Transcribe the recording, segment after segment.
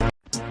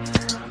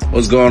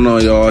What's going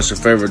on, y'all? It's your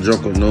favorite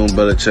drunk of noon,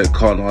 Belichick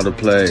calling all the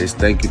plays.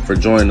 Thank you for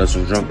joining us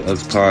on Drunk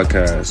Us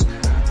Podcast.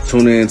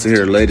 Tune in to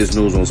hear the latest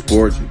news on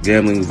sports,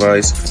 gambling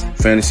advice,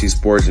 fantasy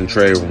sports, and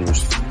trade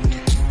rumors,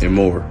 and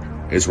more.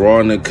 It's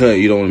raw in the cut.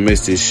 You don't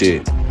miss this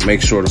shit.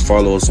 Make sure to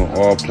follow us on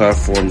all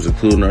platforms,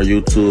 including our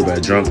YouTube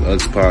at Drunk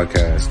Us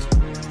Podcast.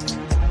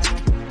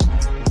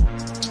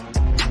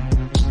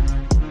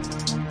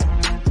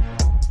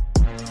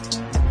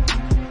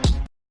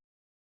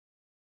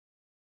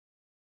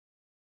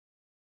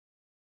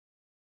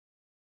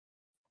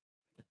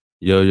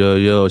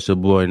 Yo, it's your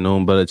boy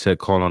Noon Belichick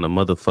calling on the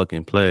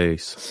motherfucking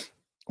plays.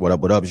 What up?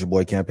 It's your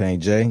boy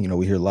Campaign J. You know,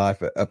 we here live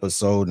for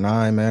episode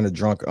 9, man, of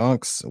Drunk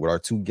Unks with our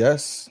two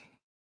guests.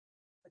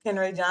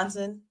 Kenray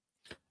Johnson.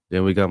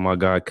 Then we got my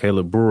guy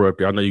Caleb Brewer up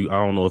there. I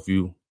don't know if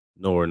you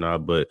know or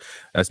not, but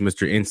that's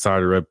Mr.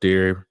 Insider up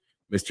there.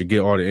 Mr.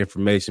 Get all the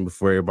information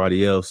before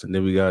everybody else. And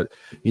then we got,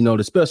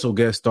 the special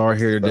guest star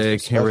here today,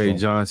 Kenray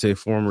Johnson,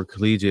 former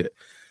collegiate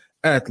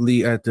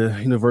athlete at the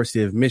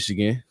University of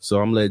Michigan. So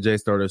I'm gonna let Jay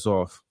start us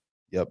off.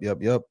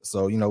 Yep.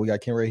 So, we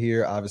got Kenray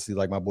here. Obviously,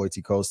 like my boy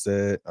Tico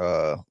said,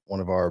 one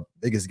of our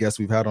biggest guests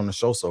we've had on the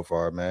show so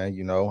far, man.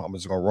 I'm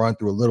just going to run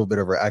through a little bit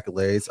of her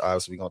accolades.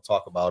 Obviously, we're going to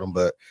talk about them,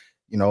 but,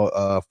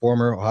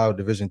 former Ohio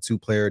Division II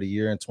Player of the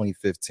Year in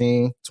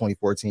 2015,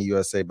 2014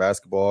 USA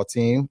basketball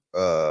team.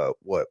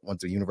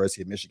 Went to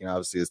University of Michigan,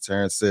 obviously, as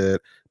Terrence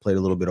said, played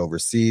a little bit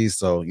overseas.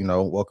 So,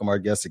 welcome our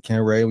guest to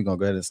Kenray. We're going to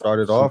go ahead and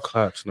start it off.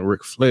 Claps and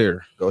Ric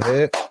Flair. Go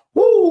ahead.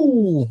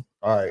 Woo!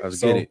 All right.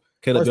 Let's get it.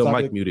 Caleb, your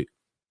mic muted.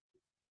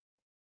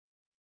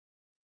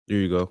 There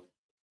you go.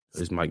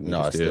 Is mic muted?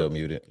 No, it's still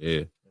muted.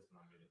 Yeah.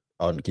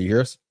 Can you hear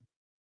us?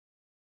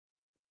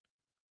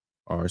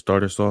 All right,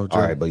 start us off, Joe.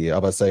 All right, but yeah, I'm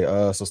about to say,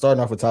 so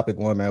starting off with topic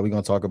 1, man, we're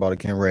going to talk about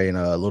Kenray in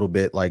a little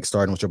bit, like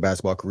starting with your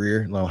basketball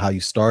career, how you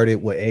started,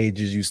 what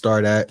ages you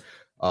start at.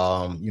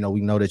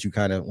 We know that you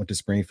kind of went to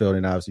Springfield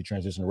and obviously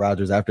transitioned to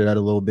Rogers after that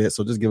a little bit.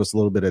 So just give us a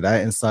little bit of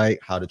that insight,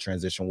 how the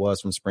transition was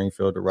from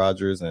Springfield to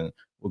Rogers, and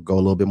we'll go a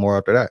little bit more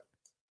after that.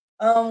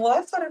 Well,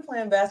 I started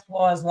playing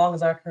basketball as long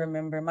as I can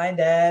remember. My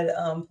dad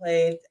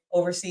played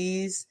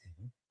overseas.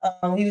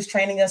 He was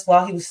training us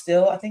while he was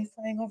still, I think,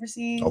 playing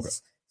overseas. Okay.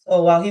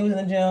 So while he was in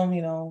the gym,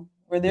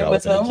 we're there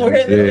with him. We're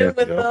in the gym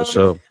with him.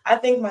 Sure. I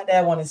think my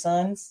dad wanted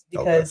sons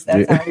because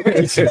that's how he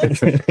was.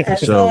 Had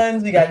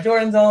sons. We got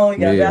Jordans on. We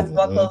got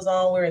basketball clothes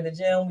on. We're in the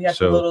gym. We got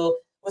the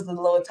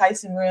little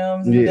Tyson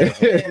rims. You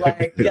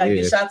gotta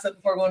get shots up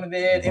before going to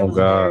bed. It was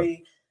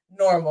very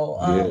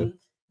normal.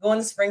 Going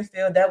to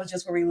Springfield, that was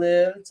just where we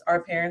lived.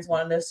 Our parents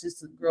wanted us just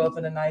to grow up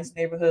in a nice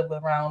neighborhood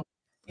around,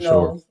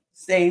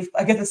 safe.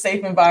 I guess a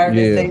safe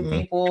environment, safe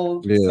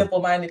people,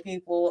 simple-minded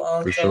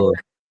people.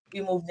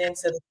 We moved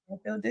into the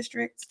Springfield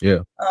district.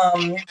 There, I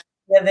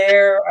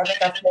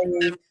think I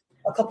played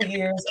a couple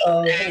years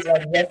of things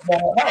like rec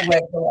ball, not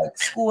rec, but like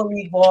school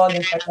league ball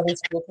against like other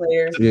school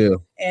players.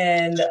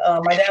 And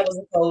my dad was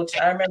a coach.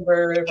 I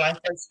remember when I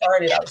first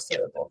started, I was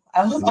terrible.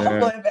 I was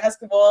playing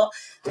basketball.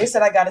 They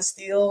said I got a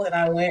steal, and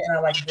I went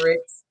and I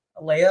bricked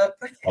a layup,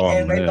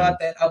 they thought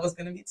that I was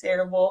going to be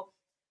terrible,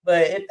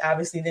 but it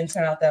obviously didn't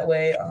turn out that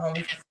way. On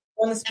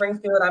the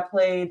Springfield, I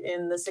played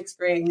in the 6th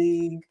grade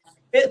league.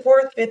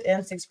 4th, 5th,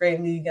 and 6th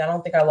grade league. I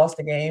don't think I lost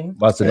a game.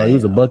 I said, he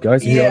was a bucket. I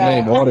used to hear your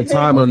name all the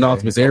time in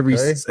announcements every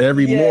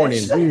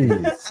morning. I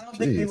don't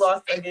think we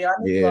lost a game. I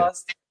think we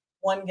lost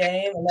one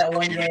game, and that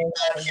one game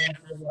I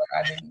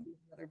didn't do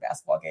another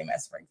basketball game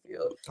at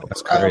Springfield.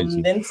 That's crazy.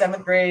 Then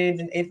 7th grade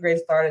and 8th grade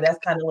started. That's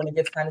kind of when it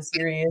gets kind of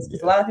serious.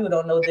 Because a lot of people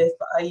don't know this,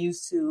 but I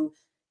used to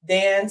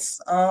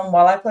dance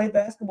while I played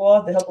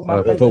basketball to help with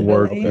my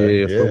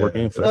flexibility.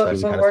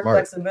 Footwork,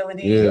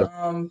 flexibility,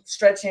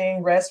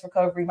 stretching, rest,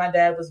 recovery. My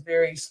dad was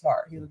very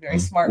smart. He was a very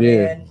smart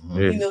man.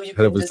 He knew you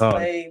could just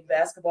play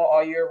basketball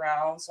all year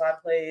round. So I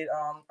played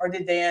or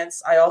did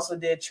dance. I also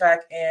did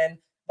track and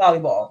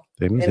volleyball.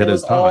 And it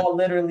was all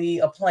literally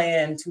a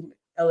plan to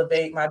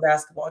elevate my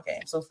basketball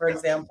game. So for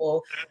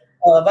example,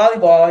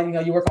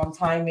 volleyball, you work on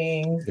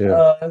timing,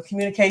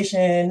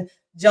 communication,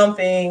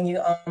 jumping,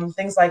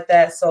 things like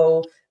that.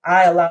 So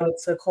I allowed it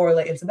to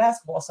correlate into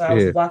basketball. So I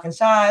was blocking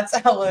shots.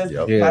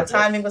 My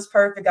timing was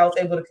perfect. I was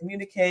able to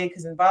communicate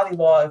because in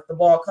volleyball, if the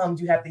ball comes,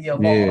 you have to yell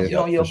ball. If you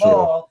don't yell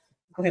ball,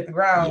 you go hit the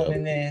ground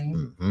and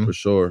then for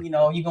sure, you're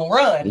gonna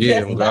run.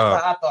 That's how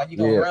I thought you're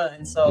gonna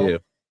run. So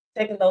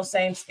taking those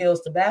same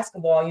skills to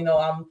basketball,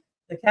 I'm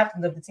the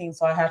captain of the team,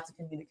 so I have to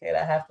communicate.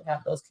 I have to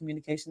have those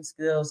communication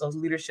skills, those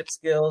leadership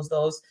skills,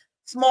 those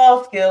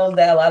small skills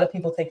that a lot of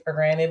people take for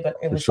granted, but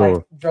it was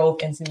like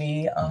drove into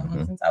me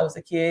since I was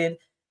a kid.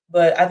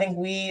 But I think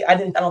I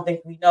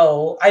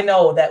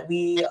know that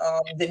we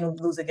didn't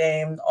lose a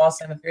game all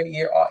 7th grade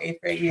year, all 8th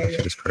grade year.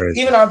 That's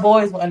crazy. Even our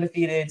boys were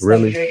undefeated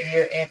 7th grade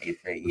year and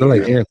 8th grade year.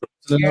 Like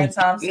Aaron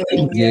Thompson,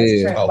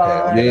 Trent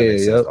Bond. Who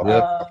else was on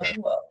that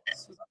team?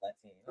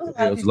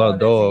 It was a lot of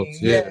dogs.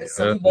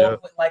 So we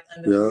both went like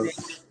undefeated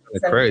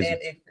 7th crazy. and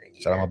 8th grade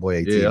Shout out my boy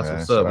AT, yeah, man.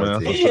 That's what's up,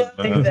 man.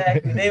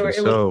 Exactly.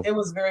 It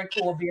was very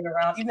cool being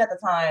around. Even at the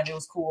time, it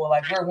was cool.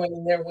 Like we're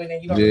winning, they're winning.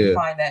 You don't really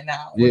find that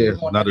now. Yeah,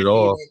 not at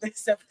all.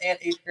 7th and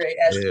 8th grade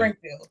at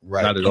Springfield.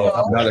 Right. Not at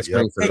all. Not at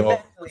Springfield at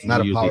all. Exactly.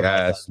 Not a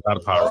powerhouse. Not a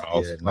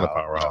powerhouse. Not a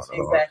powerhouse at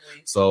all.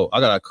 Exactly. So I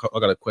got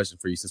a question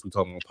for you since we're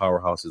talking about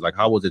powerhouses. Like,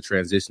 how was the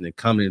transition and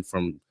coming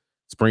from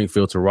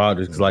Springfield to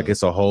Rogers? Because like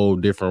it's a whole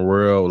different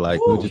world. Like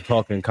we were just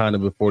talking kind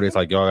of before this.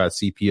 Like y'all got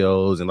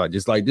CPOs and like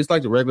just like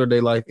the regular day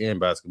life in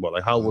basketball.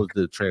 Like how was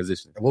the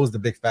transition? What was the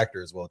big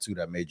factor as well too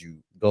that made you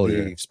go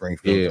leave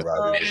Springfield to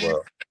Rogers as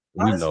well?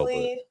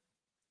 Honestly,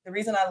 the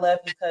reason I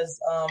left because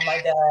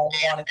my dad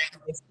wanted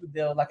to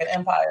build like an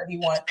empire. He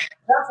wanted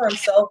not for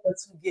himself, but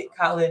to get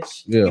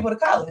college people to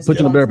college. Put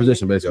you in a better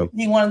position, basically.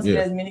 He wanted to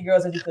get as many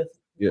girls as he could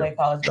play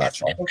college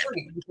basketball for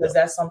free because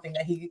that's something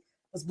that he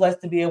was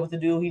blessed to be able to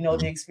do. He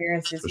knows the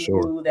experiences. He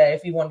knew that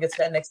if he want to get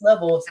to that next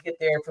level, to get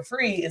there for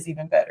free is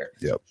even better.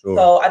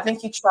 So I think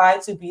he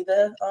tried to be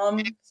the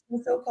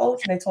Springfield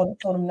coach, and they told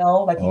him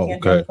no, like he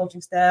can't join the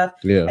coaching staff.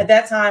 At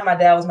that time, my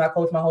dad was my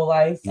coach my whole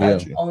life.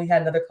 I only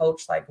had another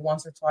coach like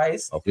once or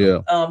twice.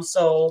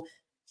 So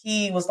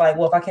he was like,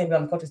 well, if I can't be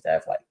on the coaching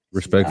staff, like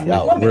respectfully,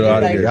 we're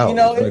out of here. You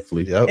know,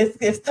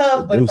 it's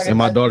tough. But and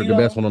my daughter's the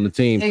best one on the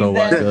team, so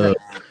like,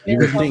 you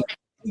would think.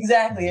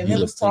 Exactly, and it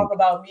was talk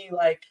about me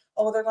like,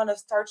 oh, they're gonna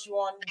start you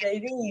on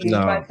JV. You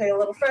might play a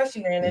little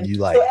freshman, and you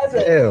like, so as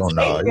hell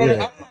no, I'm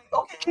like,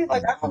 okay,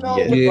 like I don't know.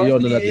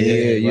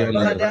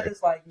 My dad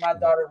is like, my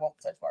daughter won't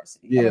touch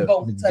varsity. I'm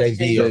gonna touch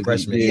JV or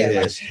freshman.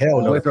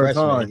 Hell no,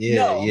 freshman.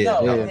 No.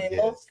 And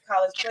most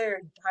college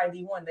players, high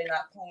D1, they're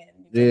not playing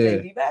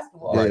JV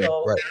basketball.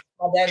 So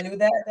my dad knew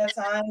that at that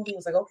time. He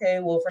was like, okay,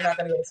 well, if we're not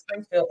gonna go to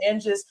Springfield,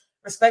 and just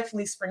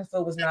respectfully,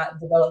 Springfield was not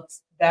developed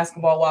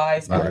basketball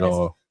wise. Not at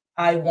all.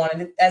 I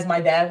wanted it, as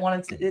my dad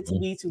wanted it to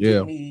be, to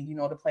get me,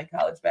 to play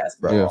college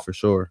basketball. Yeah, for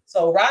sure.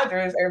 So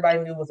Rogers, everybody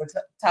knew was a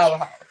tower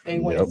house. They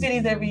win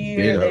cities every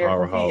year. They're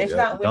competing. It's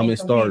not winning,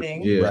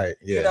 competing. Like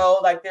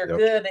they're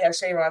good. They have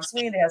Sharon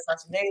Sweeney. They have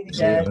Sasha Daly.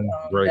 They had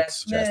Jack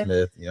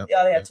Smith.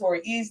 They had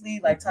Tori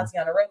Easley, like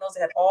Tatiana Reynolds.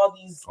 They had all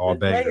these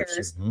good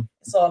players.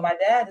 So my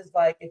dad is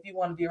like, if you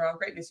want to be around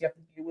greatness, you have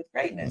to be with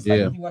greatness. Like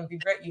if you want to be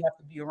great, you have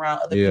to be around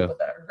other people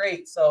that are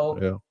great.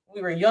 So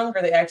we were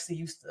younger, they actually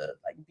used to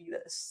like beat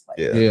us. Like,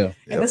 in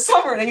the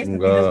summer, they used to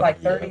beat us like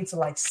 30 to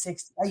like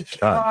 60.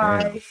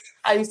 I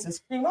used to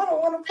scream, I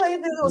don't want to play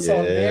this. It was so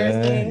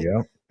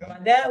embarrassing. My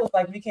dad was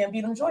like, if you can't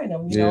beat them, join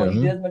them. You know,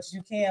 you did as much as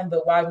you can,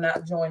 but why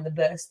not join the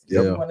best?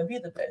 If you want to be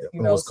the best.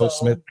 You know, was Coach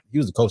Smith, he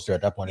was the coach there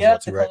at that point. Yeah,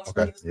 too, right? He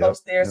was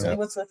coach there. So he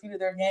went to a few of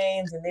their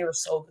games and they were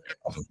so good.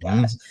 Oh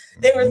my gosh.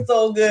 They were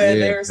so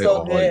good. They were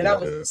so good. And I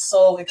was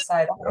so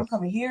excited. I'm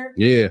coming here.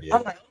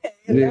 I'm like,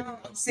 okay,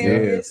 I'm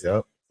serious.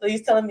 So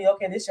he's telling me,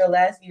 okay, this is your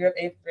last year of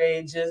 8th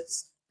grade.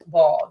 Just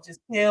ball, just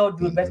kill,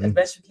 do the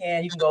best you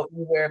can. You can go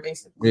anywhere,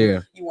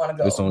 basically. You want to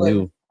go. It's on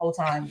you. Whole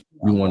time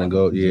you want to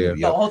go. The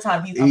whole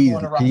time he's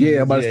going around.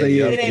 I'm about to say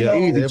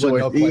easy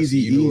choice,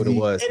 easy. What it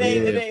was. It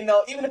ain't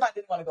no. Even if I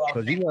didn't want to go,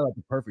 because you got like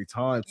the perfect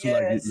time too.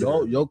 Like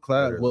your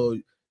class,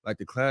 like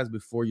the class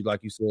before you, like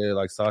you said,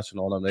 like Sasha and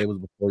all them, they was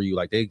before you.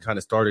 Like they kind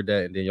of started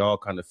that, and then y'all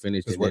kind of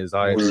finished it. Were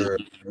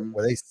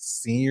they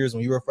seniors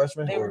when you were a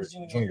freshman? They were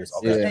juniors.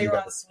 Okay, they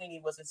were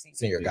Sweeney was a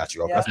senior. Got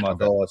you. Okay. That's my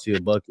dog. She a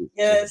bucket.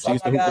 Yes. Oh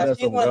my gosh,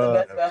 she's one of the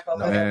best basketball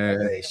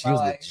players.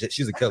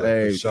 She's a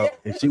killer.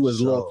 If she was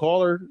a little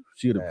taller,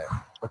 she'd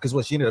have. Because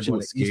what she ended up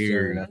doing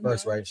Eastern at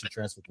first, right? She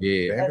transferred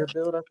to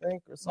Vanderbilt, I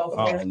think, or something.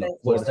 I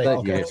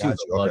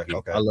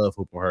love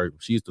hooping her.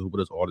 She used to hoop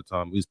with us all the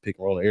time. We was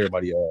picking rolling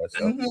everybody ass.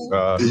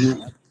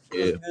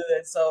 Good.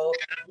 So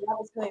the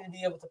opportunity to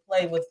be able to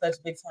play with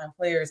such big time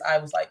players, I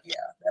was like,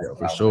 that's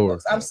for sure.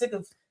 I'm sick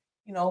of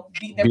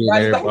beating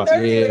everybody. Like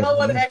 30. I don't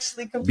want to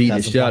actually compete. Beating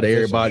the shit out of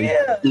everybody.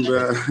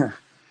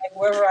 Like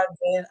wherever I've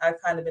been,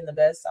 I've kind of been the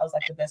best. I was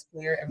like the best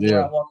player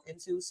everywhere I walked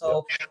into.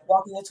 So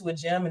walking into a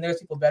gym and there's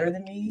people better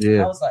than me,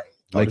 I was like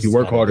you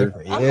work harder.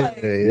 Oh,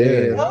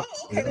 okay,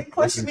 they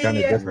push me.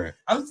 Different.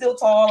 I'm still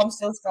tall, I'm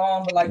still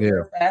strong, but like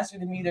they're faster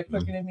than me, they're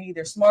quicker than me,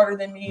 they're smarter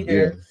than me,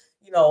 they're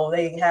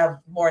they have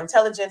more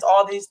intelligence,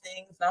 all these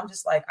things. And I'm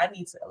just like, I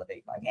need to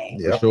elevate my game.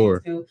 Yeah,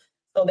 sure.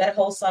 So that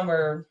whole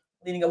summer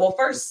leading up,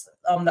 first,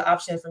 the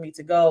option for me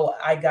to go,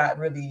 I got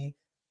really,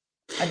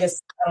 I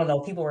guess, I don't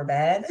know, people were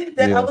mad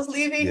that I was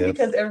leaving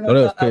because everyone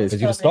thought I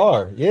was you a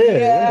star.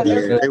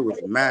 They was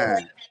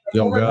mad.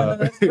 Young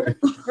guy. We're gonna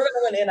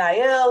win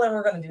NIL and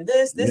we're gonna do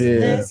this and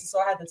this.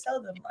 So I had to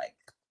tell them like,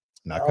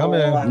 not coming.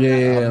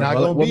 I'm not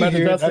gonna be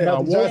here. I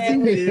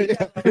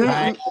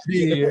won't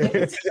be here.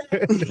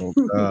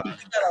 Got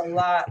a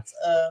lot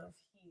of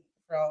heat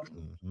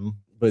from.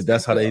 But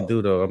that's how they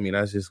do, though. I mean,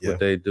 that's just what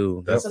they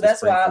do. That's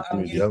why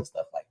I'm used to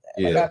stuff like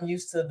that. Like I'm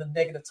used to the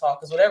negative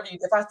talk because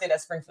if I stayed at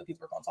Springfield,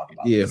 people are gonna talk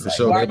about me. For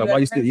sure. Why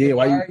you still?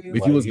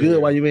 If you was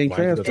good, why you ain't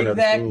transferred?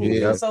 Exactly.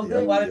 You're so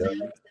good. Why did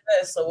you?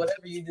 So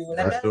whatever you do,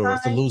 and at that time,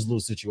 it's a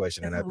lose-lose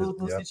situation. But I knew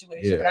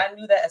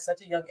that at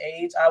such a young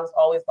age. I was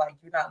always like,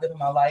 "You're not living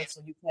my life,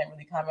 so you can't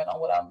really comment on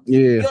what I'm."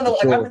 You don't know.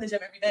 Like I'm in the gym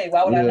every day.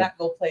 Why would I not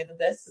go play the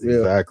best?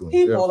 Exactly.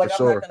 People I'm not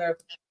gonna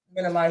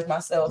minimize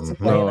myself to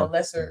play in a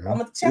lesser. I'm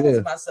gonna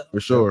challenge myself for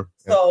sure.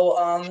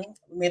 So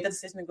we made the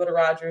decision to go to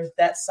Rogers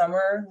that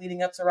summer.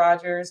 Leading up to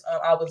Rogers,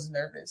 I was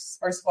nervous.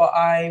 First of all,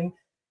 I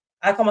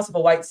call myself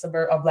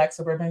a black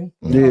suburban.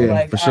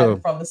 Yeah, for sure.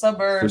 I'm from the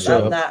suburbs.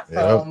 I'm not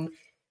from.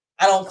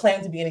 I don't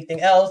claim to be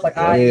anything else. Like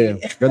got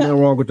nothing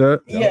wrong with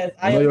that. Yes,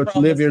 I am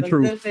from live your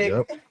truth.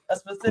 A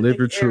specific live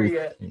your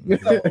area.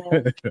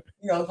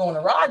 So, going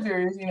to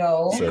Rogers,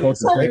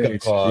 so wake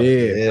up call.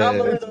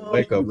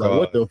 Wake up call.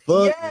 What the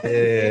fuck?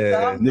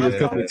 Niggas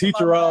cut the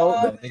teacher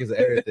out. Niggas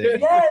everything.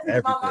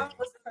 Yes, my mom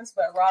was the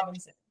principal at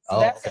Robinson.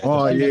 So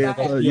so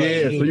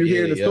you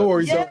hear the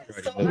stories.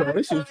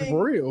 This shit's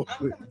for real.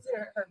 I'm coming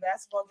to her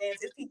basketball games.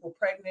 It's people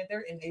pregnant.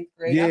 They're in 8th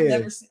grade. I've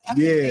never seen. I'm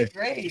in 8th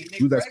grade.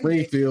 You was at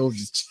Springfield.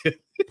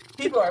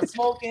 People are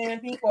smoking.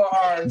 People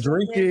are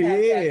drinking.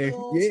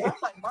 I'm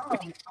like, Mom,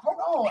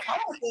 hold on. I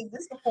don't think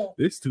this is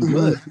It's too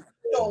much.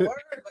 Word,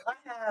 but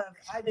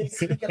I didn't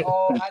speak at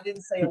all. I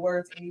didn't say a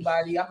word to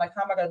anybody. I'm like,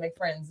 how am I gonna make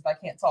friends if I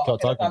can't talk?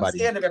 I'm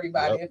scared of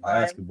everybody.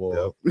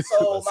 Basketball.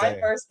 So my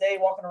first day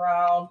walking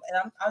around,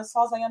 and I was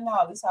tall as I am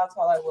now. This is how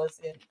tall I was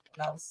when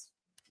I was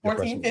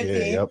 14,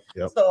 15.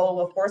 So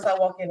of course I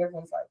walk in,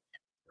 everyone's like,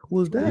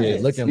 who's that? Yeah,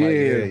 looking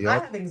like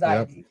I have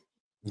anxiety.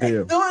 As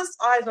soon as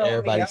eyes on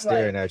everybody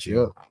staring at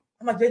you.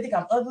 I'm like, they think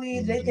I'm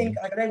ugly. They think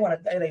like they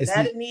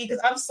mad at me because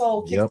I'm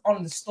so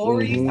on the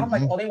stories. I'm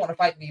like, oh, they want to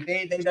fight me.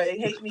 They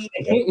hate me.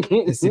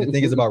 See, the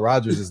thing is about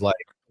Rogers is like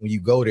when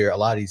you go there, a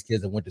lot of these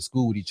kids have went to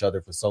school with each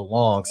other for so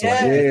long. So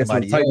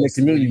somebody tight knit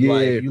community.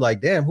 You like,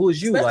 damn, who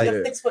is you? Especially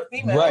like a 6 foot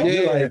female.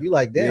 Right. You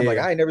like, damn, like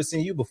I ain't never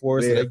seen you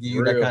before. So they give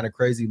you that kind of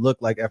crazy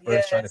look, like at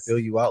first trying to fill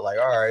you out. Like,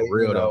 all right, for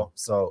real though.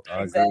 So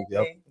exactly.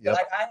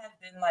 Like I had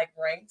been like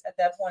ranked at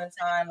that point in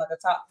time, like a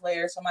top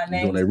player. So my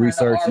name was doing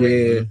research.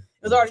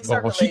 It was already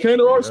circulating. She came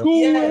to our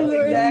school.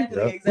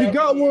 Exactly. We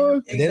got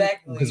one.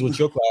 Exactly. Because with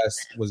your class,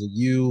 was it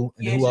you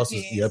and who else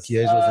was?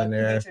 Kiege was in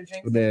there.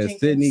 Then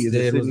Sydney was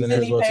in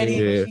there as well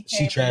too.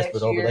 She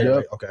transferred over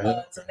there. Okay.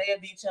 Tanea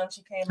Beecham,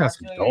 she came out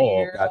junior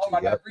year. Oh my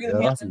God,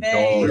 really Hampton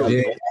Bay.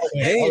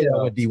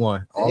 With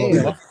D1.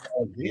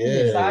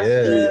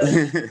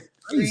 Yeah.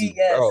 Crazy,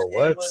 bro,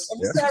 what?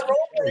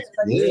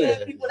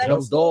 People that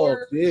those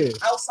dogs,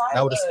 outside.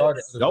 That would have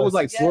started. That was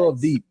like 12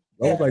 deep.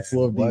 That was like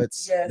 12 deep.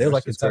 Yes. They were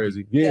like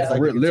crazy. Yeah,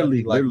 like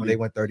literally, when they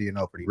went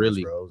 30-0 pretty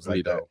much, bro. It was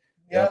like that.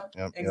 Yep,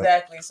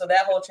 exactly. So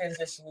that whole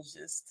transition was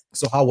just.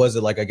 So how was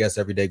it like? I guess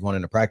every day going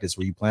into practice,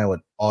 were you playing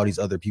with all these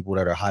other people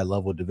that are high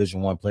level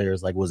Division I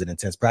players? Like, was it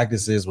intense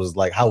practices? Was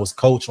like, how was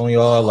coach on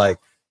y'all? Like,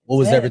 what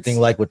was everything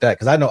like with that?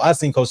 Because I know I've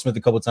seen Coach Smith a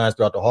couple times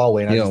throughout the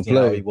hallway, and I just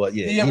know he was.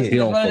 He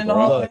don't run in the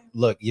hallway.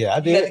 Look, I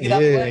did.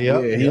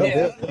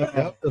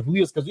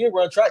 Because we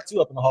run track too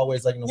up in the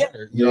hallways like in the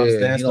winter. You know what I'm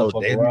saying? So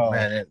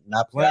man,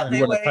 not playing.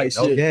 We run the tight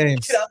shit.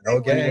 No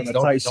games.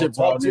 Don't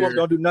talk to them.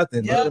 Don't do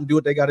nothing. Let them do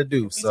what they got to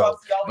do. So,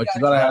 but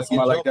you gotta have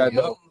somebody like that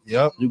though.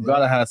 You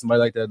gotta have somebody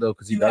like that though,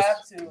 because you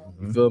have to.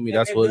 You feel me?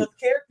 That's what.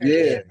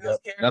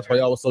 That's why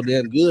y'all was so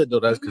damn good though.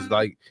 That's because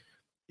like.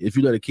 If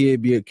you let a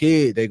kid be a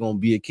kid, they're gonna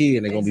be a kid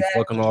and they're gonna be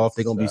fucking off.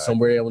 They're gonna be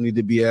somewhere they don't need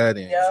to be at.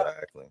 And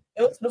exactly.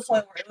 It was to the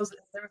point where there was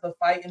a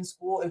fight in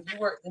school. If you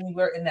were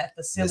anywhere in that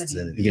facility,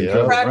 we,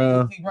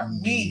 the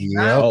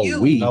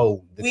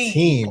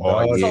team.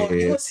 So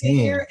you would sit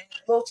here and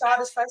little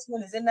childish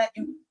freshman is in that.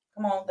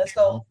 Come on, let's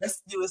go.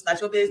 Let's do it. It's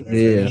not your business.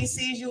 If he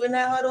sees you in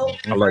that huddle,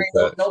 I like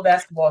that. No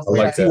basketball. I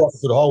like that. He walking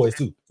through the hallways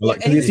too.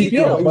 Like, and he's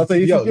CPO. I'm about to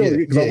say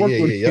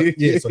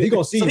CPO. So he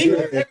gonna see you.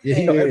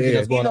 He knows everything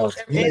that's going on.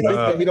 He don't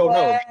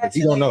know.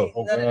 He don't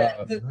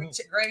know. Good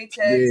grade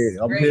checks.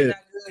 I'm here.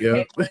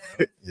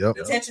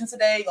 Detention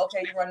today.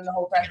 Okay, you're running the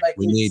whole practice. Like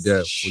we need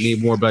that. We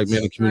need more black men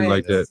in the community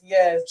like that.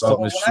 Yes. So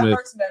when I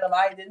first met him,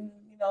 I didn't.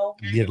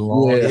 Get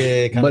along, but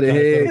it no one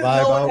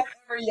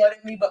ever yelled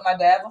at me but my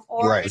dad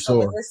before. Right, so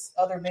when this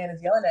other man is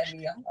yelling at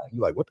me, I'm like, you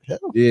like, what the hell?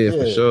 Yeah,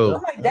 for sure.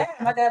 I'm like, Dad.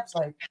 My dad was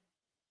like,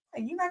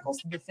 hey, you not gonna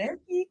defend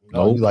me?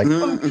 No, you like,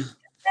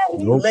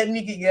 letting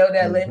me get yelled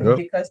at, letting me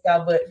get cussed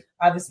out, but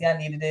obviously I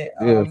needed it.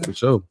 Yeah, for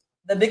sure.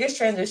 The biggest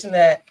transition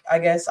that I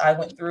guess I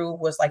went through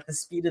was like the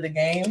speed of the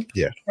game.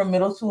 Yeah. From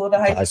middle school to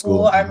high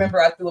school. I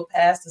remember I threw a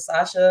pass to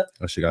Sasha.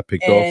 Oh, she got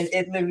picked off. And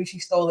it literally, she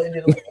stole it and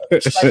did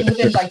it like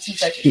within like 2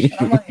 seconds. And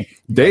I'm like,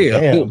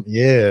 damn.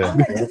 Yeah. I'm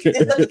like, it's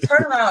the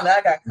turnaround that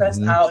I got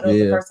cussed out. It was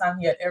the first time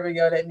he had ever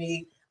yelled at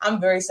me. I'm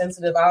very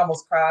sensitive. I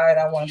almost cried.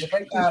 I wanted to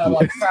break down. I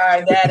wanted to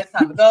cry. Dad, it's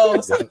time to go.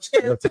 So this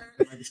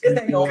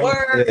ain't gonna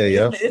work.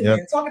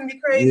 It's talking to me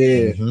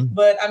crazy.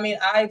 But I mean,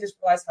 I just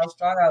realized how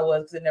strong I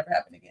was because it never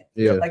happened again.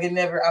 Like it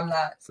never. I'm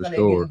not gonna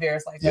get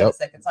embarrassed like that a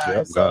second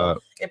time. So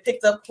it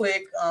picked up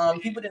quick.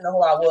 People didn't know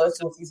who I was,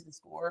 so it was easy to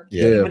score.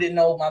 People didn't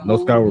know my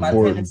moves, my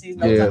tendencies.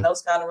 No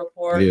scouting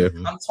report.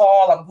 I'm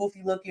tall. I'm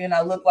goofy looking. I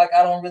look like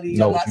I don't really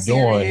know what you're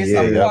doing.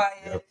 I'm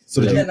quiet.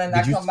 So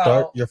did you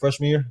start your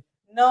freshman year?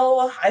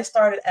 No, I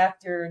started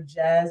after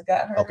Jazz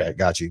got hurt. Okay,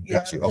 got you.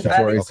 Okay,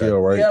 before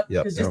ACL, right? Yep.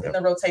 Because just in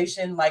the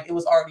rotation, like it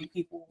was already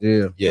people.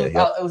 It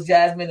was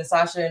Jasmine and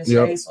Sasha and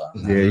Shay. So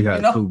you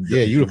got two.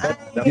 You.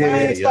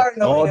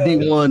 All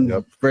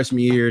D1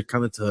 freshman year,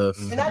 kind of tough.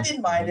 And I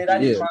didn't mind it. I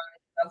didn't mind.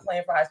 I'm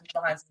playing behind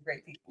some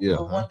great people. Yeah.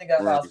 But one thing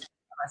about behind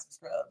some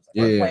scrubs.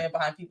 Yeah. I'm playing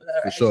behind people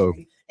that are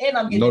actually, and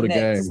I'm getting the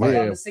next. game.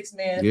 I'm a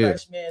 6-man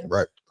freshman.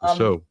 Right.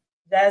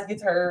 Jazz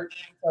gets hurt.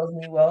 He tells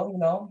me,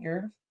 well,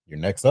 you're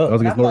next up. I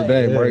was against Notre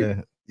Dame,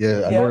 right?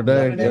 Yeah. Notre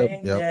Dame.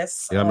 Yep.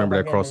 Yes. Yeah, I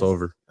remember that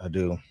crossover. I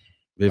do.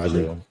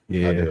 Vividly.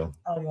 Yeah. I do.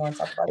 Oh, you want to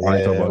talk about that?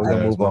 Yeah, we're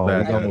gonna move on.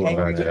 We're gonna move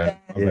on.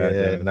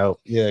 Yeah, no.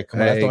 Yeah,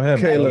 come on. That's on him.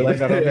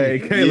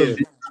 Caleb.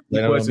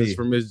 Questions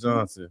for Miss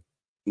Johnson.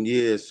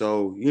 Yeah,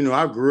 so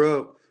I grew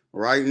up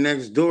right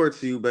next door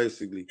to you,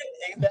 basically.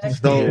 Exactly.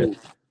 So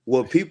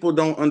what people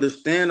don't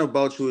understand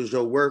about you is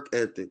your work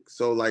ethic.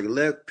 So like,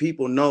 let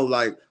people know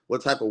like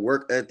what type of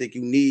work ethic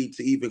you need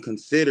to even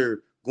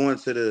consider going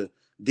to the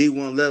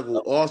D1 level.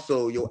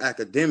 Also, your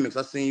academics.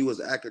 I seen you was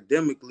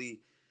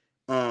academically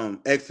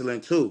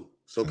excellent too.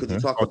 So could you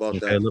talk about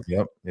that? Caleb.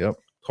 Yep.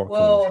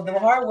 Well, the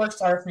hard work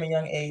started from a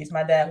young age.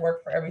 My dad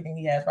worked for everything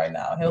he has right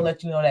now. He'll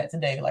let you know that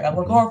today. Like, I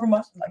work hard for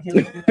my like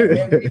he'll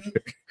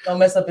don't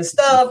mess up his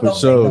stuff,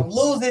 don't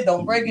lose it,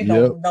 don't break it,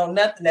 don't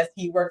nothing. That's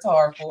he worked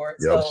hard for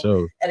it.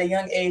 So at a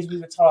young age, we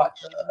were taught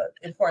the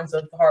importance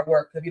of hard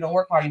work. Because if you don't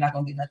work hard, you're not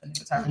gonna get nothing in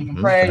return. You can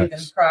pray, you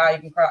can cry,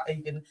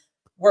 you can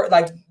work,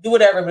 like do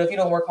whatever, but if you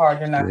don't work hard,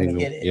 you're not gonna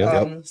get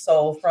it.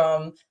 So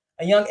from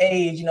a young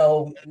age,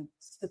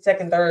 the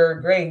second,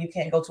 third grade, you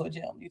can't go to a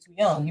gym. You're too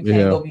young. You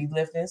can't go be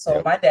lifting.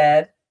 So my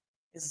dad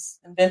is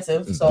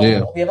inventive. So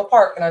we have a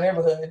park in our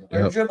neighborhood.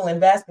 We're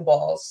dribbling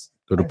basketballs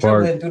through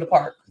the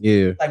park.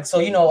 Yeah. Like, so,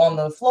 on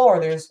the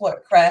floor, there's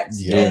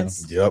cracks.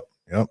 Yep.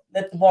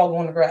 Let the ball go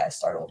in the grass.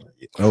 Start over.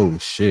 Oh,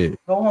 shit.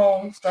 Go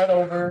home. Start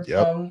over.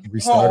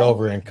 Restart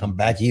over and come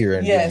back here.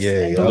 And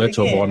let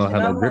your ball not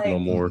have no grip no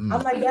more. I'm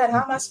like, Dad,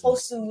 how am I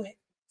supposed to...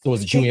 So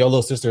was it you and your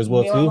little sister as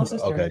well too?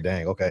 Okay,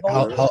 dang. Okay.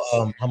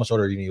 How much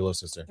older are you and your little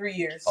sister? 3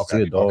 years.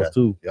 Okay. Dogs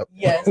too. Yep.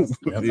 Yes.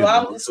 So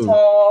I'm this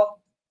tall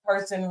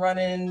person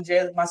running.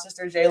 My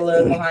sister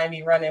Jayla behind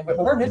me running, but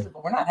we're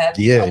miserable. We're not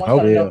happy. Yeah.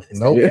 Nope.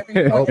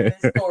 Every point in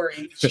this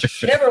story,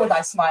 never was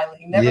I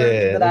smiling. Never.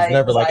 It was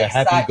never like a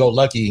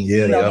happy-go-lucky.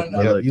 Yeah.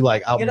 No. You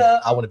like I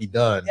want to be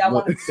done. Yeah, I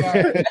want to be done.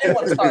 I didn't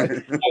want to start.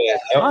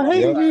 I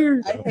hate it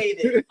here. I hate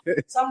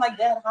it. So I'm like,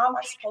 Dad, how am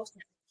I supposed to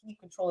keep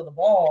control of the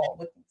ball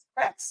with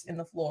cracks in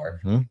the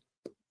floor?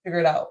 Figure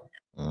it out.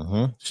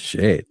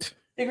 Shit.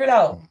 Figure it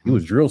out. He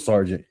was drill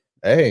sergeant.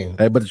 Hey,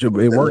 but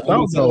it worked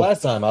out though.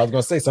 Last time I was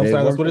gonna say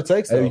sometimes that's what it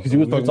takes. Because you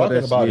were talking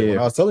about it when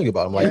I was telling you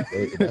about it. I'm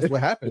like, that's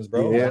what happens,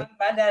 bro. My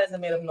dad hasn't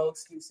made up no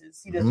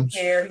excuses. He doesn't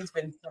care. He's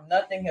been from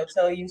nothing. He'll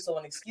tell you. So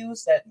an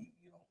excuse that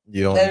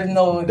there's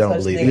no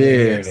don't such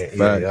believe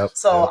thing.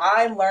 So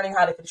I'm learning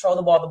how to control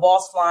the ball. The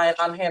ball's flying.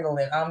 I'm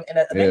handling it. And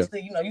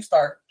eventually, you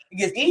start. It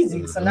gets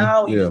easy. So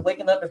now you're just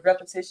waking up. It's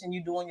repetition.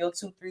 You're doing your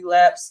 2-3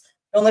 laps.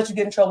 Don't let you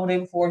get in trouble the day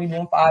before. You're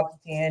doing 5 to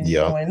 10.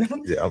 You're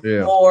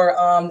doing more.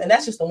 And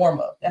that's just the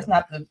warm up. That's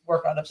not the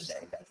workout of the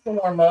day. That's the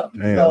warm up.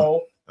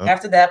 So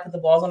after that, put the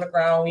balls on the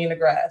ground. We in the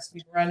grass.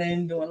 We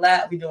running, doing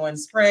we doing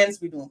sprints.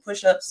 We doing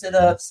push ups, sit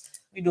ups.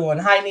 We doing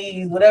high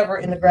knees, whatever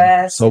in the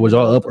grass. So was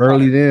y'all up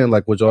early then?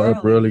 Like was y'all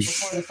up early?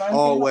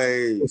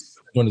 Always.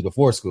 Doing it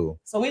before school.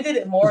 So we did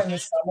it more in the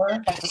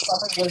summer. Like the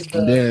summer was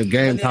then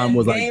game time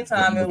was like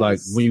like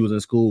when you was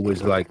in school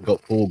was like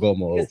full go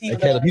mode. Hey,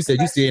 Caleb, you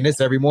said you seeing this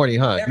every morning,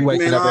 huh? You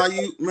waking up.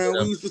 Man,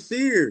 we used to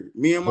see her.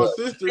 Me and my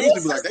sister used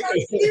to be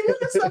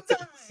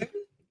like,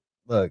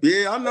 Look.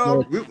 Yeah, I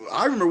know.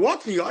 I remember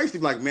watching you. I used to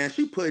be like, man,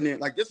 she putting in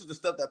like this is the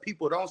stuff that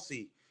people don't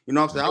see. You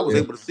know what I'm saying? I was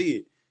able to see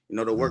it.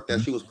 The work that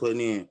she was putting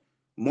in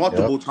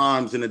multiple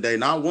times in a day,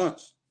 not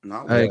once.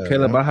 Hey,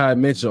 Caleb, I had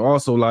mentioned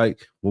also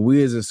like when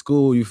we was in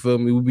school, you feel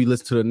me? We be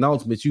listening to the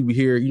announcements. You be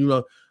hearing,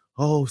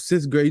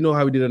 6th grade. You know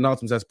how we did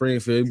announcements at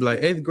Springfield? It'd be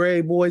like 8th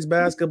grade boys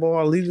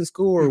basketball, leaving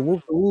school, or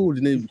whoop the woo.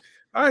 And then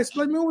I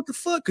explain, man, what the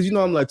fuck? Because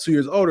I'm like 2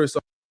 years older, so.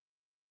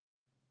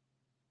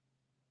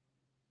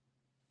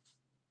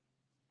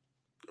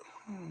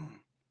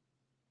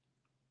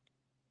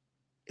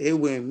 It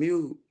went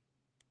mute.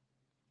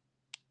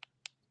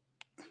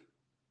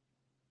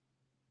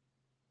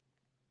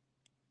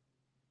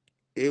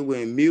 It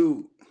went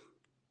mute.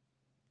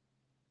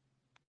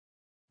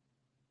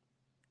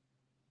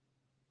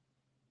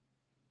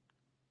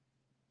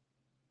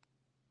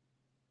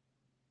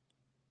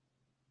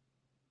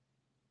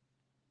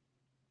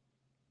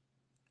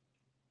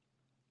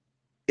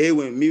 It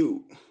went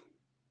mute.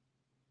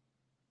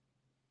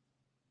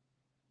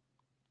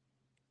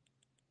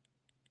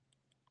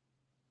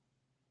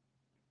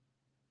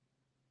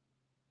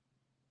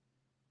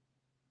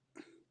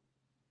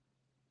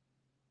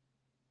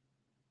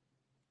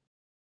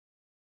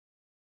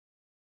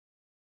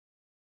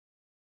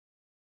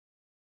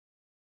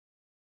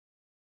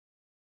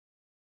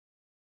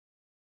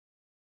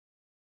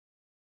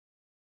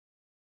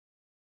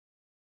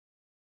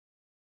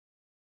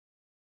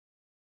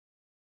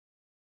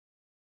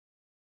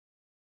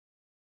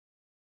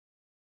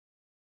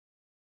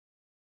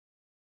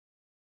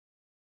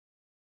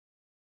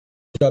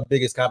 the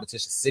biggest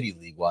competition city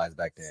league wise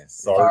back then?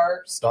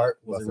 Start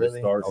was it really?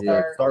 Start, Okay.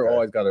 yeah. Start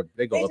always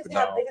they go they up and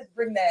down. They just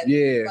bring that,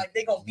 like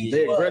they gonna beat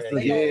you up. That's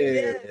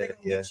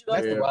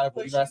The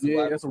rivalry.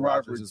 That's a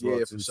rivalry as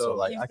well too. So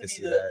like I can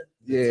see that.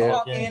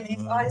 Talking,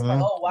 he's like,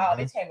 oh wow,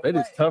 they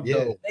just tough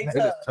though. They just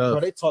tough. Bro,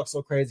 they talk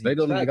so crazy. They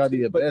don't even got to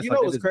be the best. But you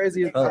know what's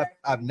crazy?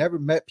 I've never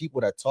met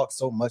people that talk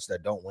so much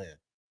that don't win.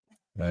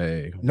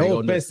 Hey, no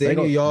offense to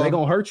any of y'all. They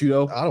gonna hurt you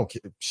though. I don't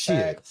care.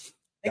 Shit.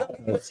 They gonna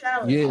give you a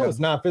challenge. Yeah, it was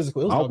not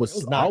physical. It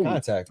was not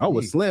contact. I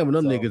was slamming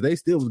them niggas. They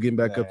still was getting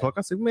back up talk.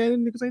 I said, man,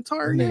 them niggas ain't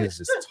tired. Niggas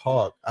just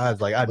talk. I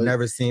was like, I've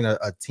never seen a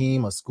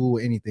team, a school,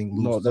 anything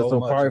lose. No, that's so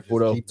prideful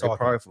though. They're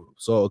prideful.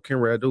 So,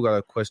 Kenray, I do got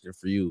a question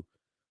for you.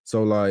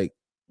 So, like,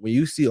 when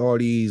you see all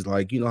these,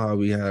 like, you know how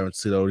we have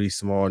all these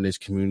small niche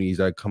communities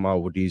that come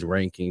out with these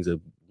rankings of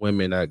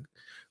women that,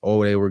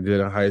 they were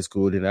good in high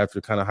school. Then after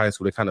kind of high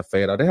school, they kind of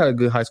fade out. They had a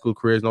good high school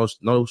careers. No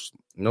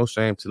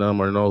shame to them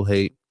or no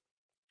hate.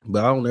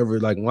 But I don't ever,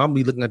 like, when I'm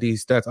be looking at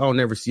these stats, I don't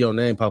ever see your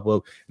name pop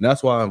up. And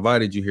that's why I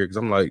invited you here, because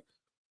I'm like,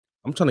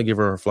 I'm trying to give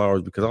her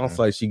flowers because I don't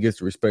feel like she gets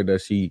the respect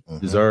that she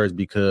deserves,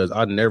 because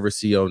I never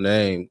see your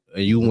name.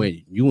 And you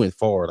went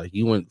far. Like,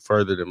 you went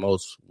further than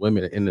most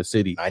women in the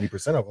city.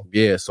 90% of them.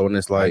 Yeah, so and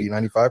it's like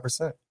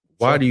 95%.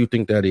 Why do you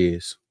think that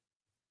is?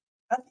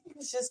 I think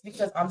it's just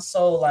because I'm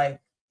so,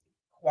 like,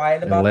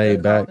 quiet about the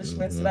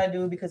accomplishments that I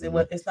do, because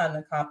it's not an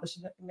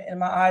accomplishment in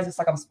my eyes. It's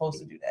like I'm supposed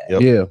to do that.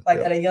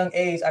 At a young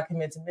age, I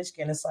committed to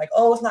Michigan. It's like,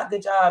 oh, it's not a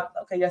good job.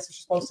 Okay, that's what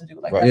you're supposed to do.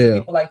 Like that's what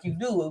people like you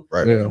do.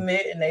 They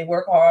commit and they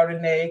work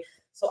hard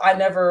so I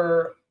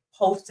never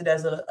posted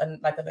as an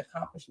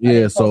accomplishment.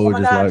 Yeah, so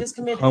just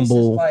like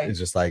humble. It's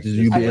just like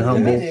you being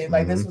humble. Committed.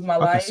 Like this was my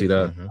life. I can see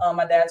that.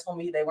 My dad told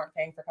me they weren't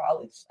paying for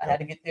college. I had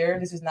to get there.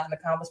 This is not an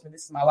accomplishment.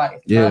 This is my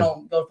life. If I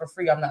don't go for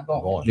free, I'm not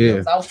going.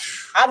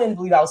 I didn't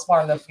believe I was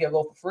smart enough to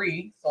go for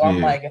free. So I'm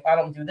like, if I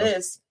don't do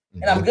this,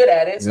 and I'm good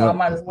at it, so I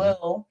might as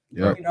well,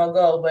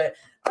 go. But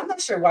I'm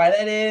not sure why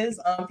that is.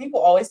 People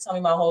always tell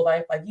me my whole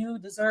life, like, you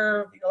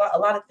deserve a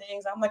lot of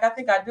things. I'm like, I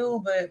think I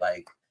do, but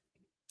like,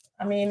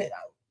 I mean,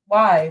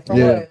 why? For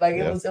what? Like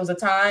it was a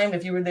time.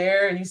 If you were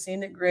there and you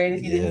seen it, great.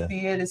 If you didn't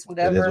see it, it's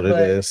whatever.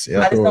 I just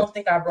don't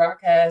think I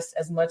broadcast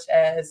as much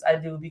as I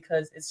do,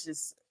 because it's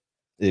just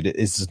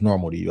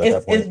normal to you.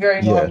 It's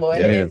very normal.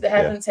 And it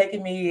hasn't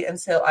taken me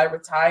until I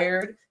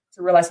retired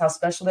to realize how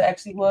special it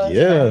actually was.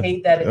 Yeah. I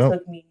hate that it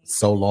took me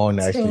so long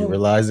to actually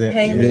realize it.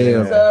 Hang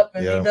things up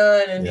and be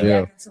done and be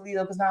back in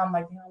Toledo, because now I'm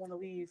like, I want to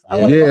leave. I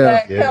want to go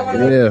back. I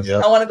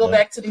want to go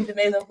back to these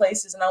amazing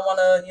places, and I want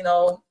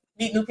to,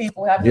 meet new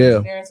people, have new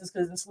experiences,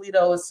 because in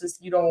Toledo, it's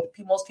just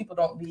most people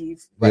don't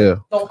leave.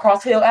 Don't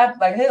cross hill. Yeah,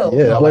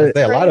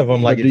 a lot of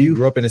them, like, if you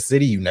grew up in a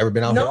city, you've never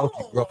been out there. You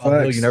grew up on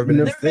hill, you never been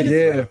in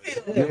the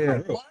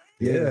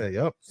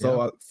city.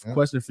 So,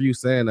 question for you,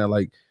 saying that,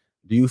 like,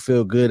 do you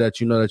feel good that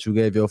that you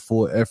gave your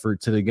full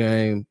effort to the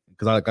game?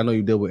 Because I know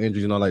you deal with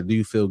injuries, like, do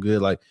you feel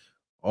good, like,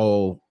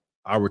 oh,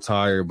 I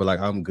retired, but like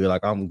I'm good.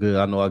 Like, I'm good.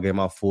 I know I gave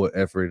my full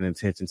effort and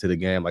intention to the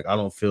game. Like, I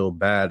don't feel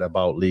bad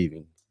about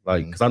leaving.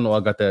 Like, because I know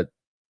I got that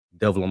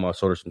devil on my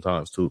shoulder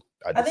sometimes too.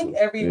 I think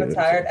every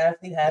retired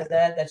athlete has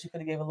that you could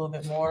have gave a little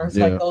bit more. It's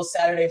like those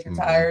Saturdays you're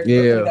tired,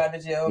 you could have gone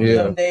to gym.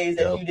 Some days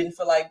that you didn't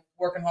feel like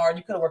working hard,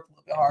 you could have worked a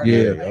little bit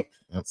harder.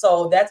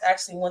 So that's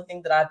actually one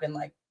thing that I've been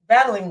like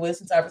battling with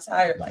since I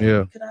retired. Like,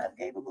 could I have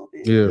gave a little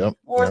bit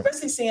more?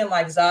 Especially seeing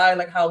like Zai,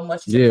 like how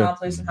much he's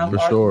accomplished and how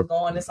far he's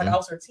going. It's like I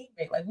was her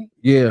teammate. Like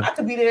I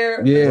could be there.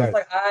 It's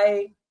like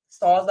I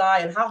saw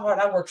Zai and how hard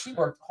I worked. She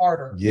worked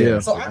harder.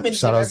 So I've been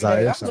shout out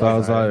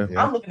Zai.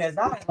 I'm looking at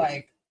Zai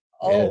like,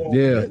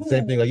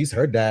 same thing. Like, you said,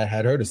 her dad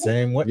had her the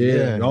same way.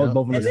 Y'all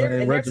both in the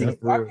same regiment.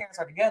 Our parents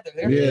are together.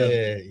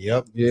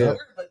 They're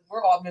but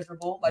we're all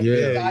miserable. Like,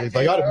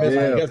 like y'all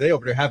miserable. They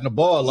over there having a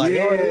ball. Like, they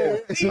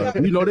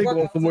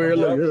going somewhere.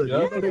 They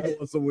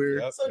going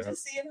somewhere. So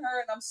just seeing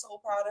her, and I'm so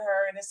proud of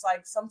her. And it's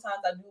like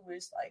sometimes I do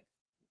wish like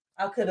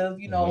I could have,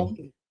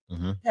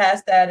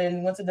 past that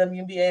and went to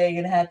WNBA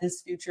and had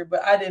this future,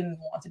 but I didn't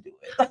want to do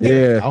it. I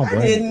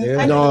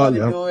didn't want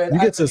to do it. You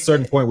get to a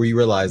certain point where you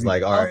realize,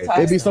 like, all right,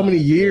 it'd be so many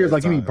years,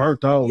 like you be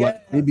burnt out. Like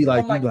it'd be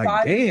like,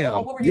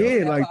 damn, For me,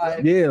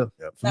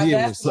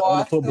 it was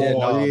football. For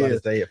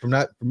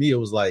me, it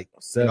was like,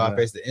 I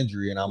faced the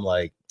injury, and I'm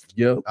like,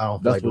 I don't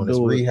feel like doing this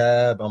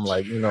rehab. I'm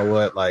like, you know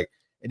what, like.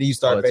 And then you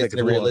start facing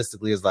it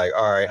realistically. It's like,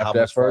 all right, how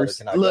much further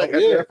can I go?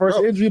 After that first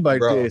injury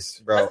like this,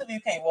 bro. You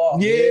can't walk.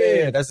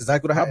 Yeah, that's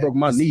exactly what happened. I broke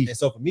my knee. And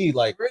so for me,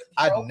 like,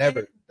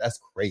 that's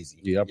crazy.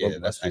 Yeah, I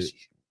broke that's actually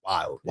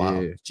wild.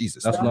 Wow.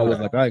 Jesus. That's when I was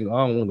like, I don't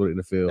want to go in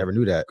the field. Never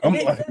knew that.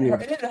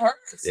 It didn't hurt.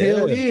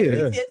 Hell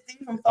yeah.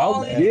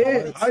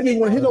 I didn't even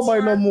want to hit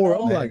nobody no more.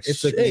 I'm like, it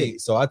took me.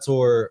 So I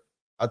tore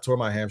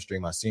my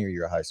hamstring my senior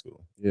year of high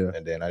school. Yeah.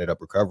 And then I ended up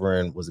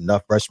recovering, was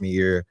enough freshman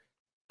year.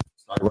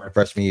 Started running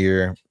freshman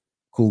year.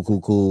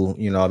 cool.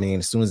 You know what I mean?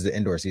 As soon as the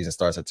indoor season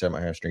starts, I tear my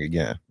hamstring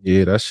again.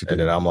 Yeah, that shit. And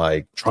then I'm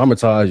like,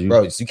 traumatize you.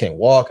 Bro, you can't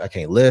walk, I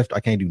can't lift, I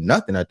can't do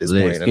nothing at this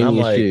point. And I'm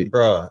like,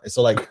 bro. And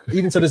so like,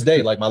 even to this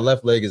day, like my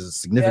left leg is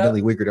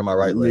significantly weaker than my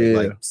right leg.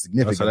 Like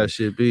significantly. That's how that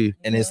shit be.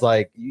 And it's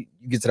like, you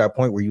get to that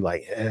point where you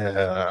like,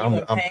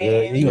 I'm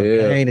pain. You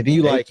pain. And then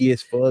you like,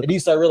 as fuck. and you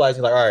start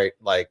realizing like, all right,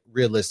 like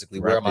realistically,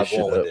 where am I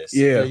going with this?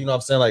 Yeah. You know what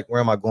I'm saying? Like, where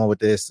am I going with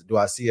this? Do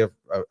I see a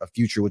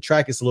future with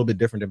track? It's a little bit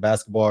different than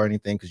basketball or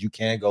anything because you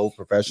can go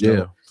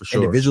professional for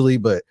sure. individually,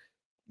 but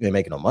you ain't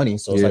making no money.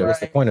 So it's like, what's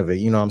the point of it?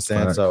 You know what I'm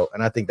saying? Right. So,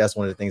 and I think that's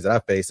one of the things that I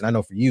faced. And I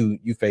know for you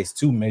faced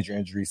 2 major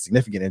injuries,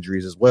 significant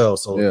injuries as well.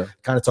 So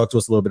kind of talk to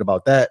us a little bit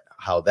about that,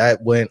 how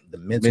that went, the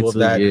mental of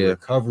that, the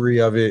recovery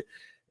of it,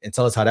 and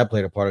tell us how that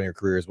played a part in your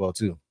career as well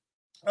too.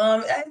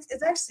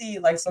 It's actually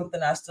like something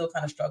I still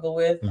kind of struggle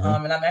with. And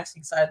I'm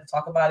actually excited to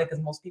talk about it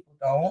because most people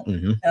don't.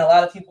 And a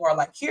lot of people are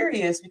like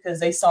curious because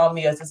they saw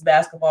me as this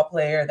basketball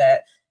player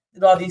that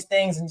did all these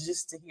things, and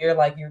just to hear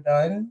like you're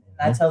done. And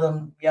I tell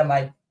them, yeah,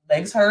 my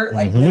legs hurt.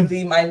 Like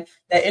literally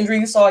that injury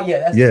you saw,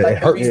 that's like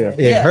it hurts.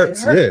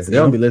 It hurts. They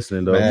don't be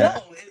listening though.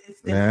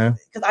 No,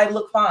 because I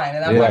look fine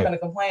and I'm not going to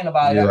complain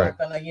about it. I'm not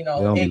going to, they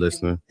don't be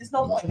listening. There's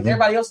no point because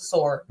everybody else is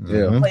sore.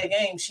 Play a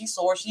game, she's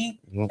sore. She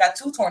got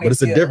 2 torn ACLs. But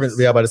it's a difference.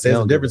 Yeah, I'm about to say it's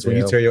a difference when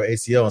you tear your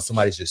ACL and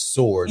somebody's just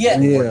sore. You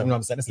know what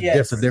I'm saying? It's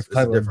a different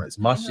type of difference.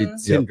 My shit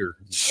tender.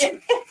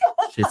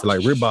 Shit's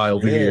like ribeye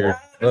over here.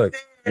 Look.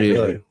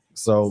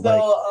 So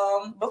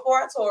before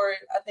I tore it,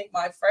 I think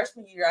my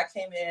freshman year I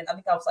came in. I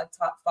think I was like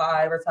top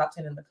 5 or top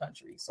 10 in the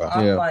country. So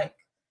I'm like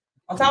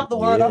on top of the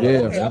world. I'm like,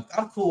 okay,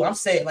 I'm cool. I'm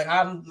set. Like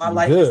my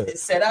life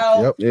is set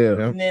out.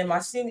 And then my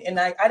senior, and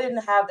I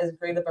didn't have as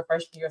great of a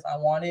freshman year as I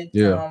wanted.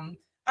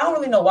 I don't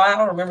really know why. I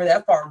don't remember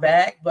that far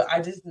back, but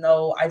I just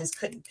know I just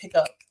couldn't pick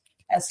up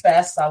as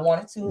fast as I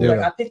wanted to. Like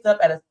I picked up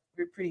at a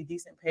pretty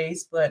decent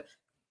pace, but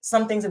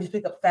some things if you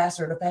pick up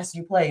faster, the faster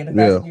you play, and the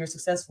faster you're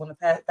successful, and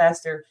the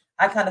faster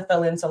I kind of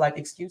fell into like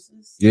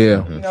excuses. You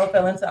know,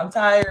 fell into I'm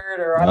tired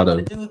or I don't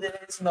want to do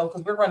this. You know,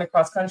 because we're running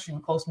cross country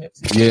with Coach Smith.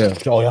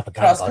 Oh, I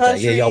forgot about that.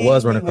 Yeah, y'all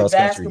was running cross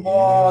country.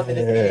 Basketball, back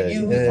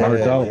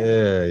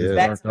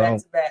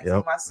to back.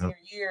 So my senior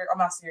year, or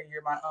my senior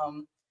year, my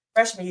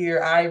freshman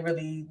year, I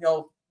really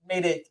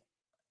made it.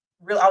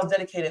 I was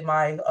dedicated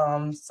my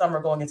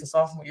summer going into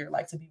sophomore year,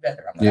 like to be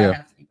better. I'm like, I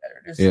have to be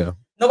better.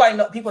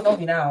 Nobody people know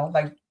me now.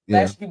 Like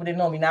last year, people didn't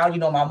know me. Now you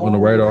know my moves. On the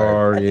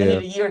radar. At the end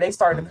of the year, they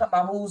started to cut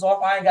my moves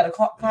off. I ain't got a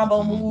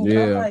combo move.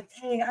 I'm like,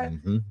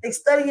 dang, they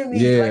studying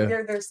me. Like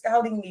they're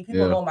scouting me.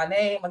 People know my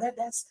name.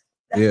 That's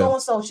so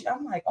and so.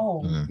 I'm like,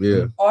 oh,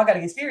 I got to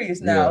get serious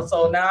now.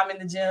 So now I'm in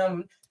the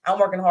gym. I'm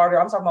working harder.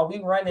 I'm talking about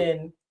we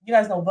running. You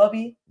guys know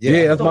Bubby?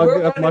 Yeah,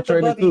 that's my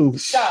trainer too.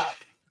 Shop.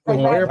 The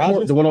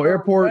one on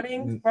airport.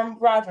 Running from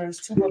Rogers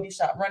to Bubby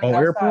shop. Running on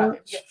outside.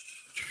 airport. Yes.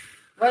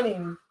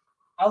 Running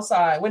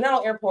outside. We're now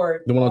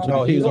airport. The one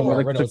on he was on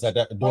Reynolds at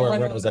that door.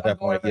 Reynolds at that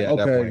point. Yeah.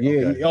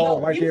 Okay. Oh,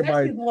 right there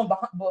by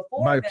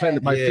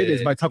Planet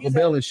Fitness, by Taco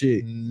Bell and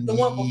shit. The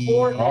one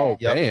before. Oh,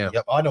 damn.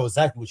 Yep. I know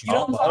exactly what you're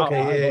talking about.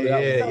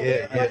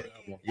 Okay.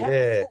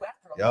 Yeah.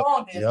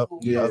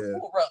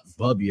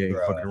 Bubby ain't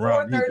fucking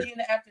around. 4:30 in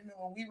the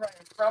afternoon. We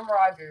running from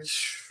Rogers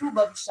to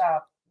Bubby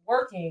shop.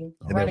 Working,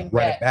 running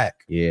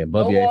back. Yeah,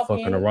 Bubby ain't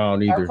fucking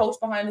around either. Our coach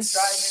behind us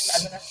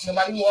driving. I bet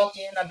nobody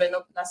walking. I bet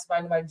not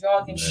nobody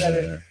jogging.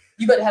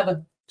 You better have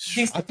a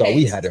decent I thought pace.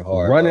 We had it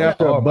hard. Running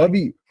after a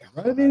Bubby.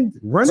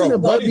 Running a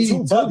Bubby.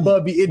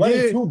 It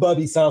did. Two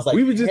Bubby sounds like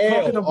we were just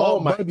talking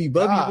about Bubby.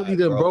 Bubby really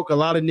done broke a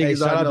lot of niggas.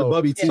 Shout out to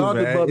Bubby too,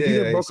 man. He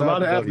done broke a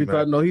lot of athletes.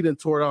 I know he done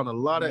tore down a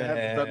lot of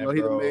athletes. I know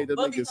he done made the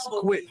niggas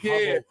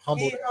quit.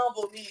 Humbled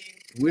me.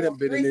 We done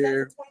been in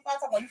there. 25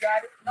 times. You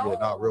got it. No,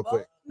 not real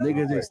quick.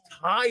 Niggas is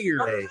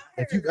tired. Hey,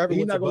 if you ever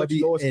went to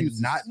Bubby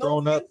and not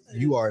thrown up,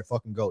 you are a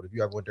fucking goat. If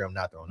you ever went there, I'm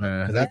not throwing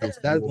up. Because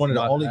that's one of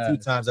the only 2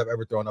 times I've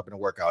ever thrown up in a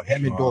workout.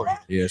 Him and Dory.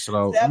 Yeah,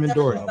 so him and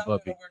Dory.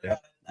 Bubby.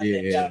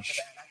 Yeah.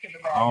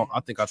 I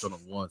think I told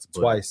him once,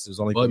 but twice. It was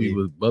only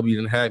Bubby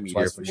didn't have me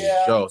twice there for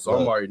the show, so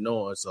I'm already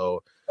knowing.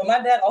 So, but my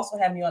dad also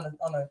had me on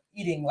a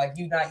eating like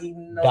you not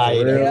eating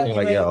diet, everything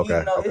like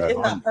okay. It's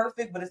not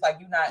perfect, but it's like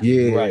you not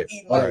eating like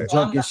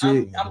junk and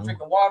shit. I'm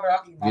drinking water.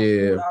 I'm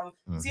eating my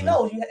food. See, if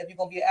you're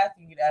gonna be an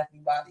athlete, you need an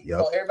athlete body.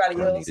 So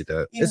everybody else needed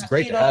that. It's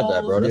great to have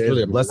that, bro. That's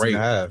really a blessing to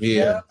have.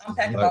 Yeah, I'm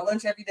packing my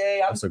lunch every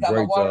day. I'm got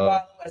my water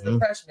bottle as a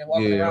freshman.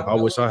 Yeah, I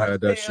wish I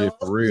had that shit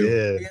for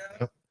real.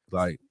 Yeah,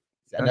 like.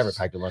 I never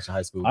packed a lunch in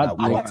high school.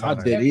 I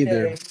did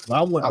either.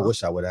 I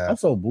wish I would have. I'm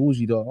so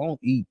bougie though. I don't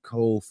eat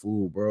cold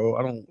food, bro.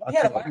 I don't. I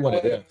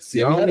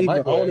don't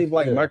even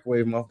like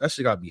microwave. That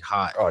shit gotta be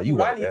hot. Oh, you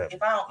want that?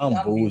 I'm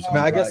bougie,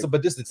 man. I guess,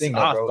 but this is the thing,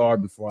 I bro.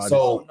 starved before.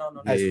 So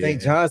at St.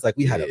 John's, like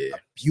we had a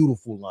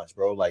beautiful lunch,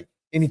 bro. Like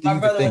anything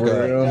you could think of.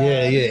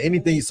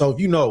 Anything. So if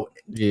you know,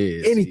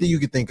 anything you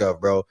could think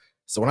of, bro.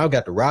 So when I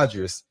got to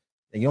Rogers.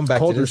 And I'm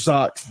back to this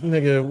socks,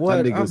 nigga.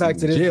 What? I'm back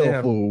to this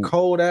damn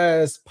cold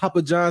ass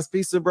Papa John's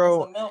pizza,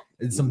 bro.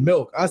 And some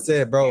milk. I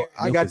said, bro,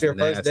 I got there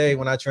first day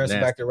when I transferred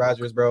back to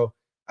Rogers, bro.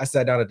 I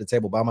sat down at the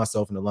table by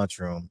myself in the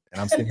lunchroom, and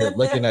I'm sitting here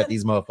looking at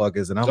these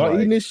motherfuckers, and I'm y'all like,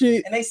 eating this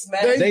shit, and they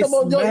smashing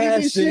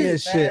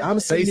this shit. I'm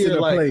sitting here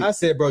like, I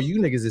said, bro,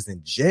 you niggas is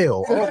in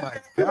jail. Oh my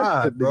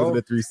god, bro.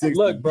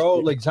 Look, bro,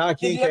 like John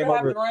King came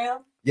over.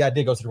 Yeah, I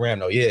did go to the Ram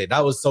though. Yeah,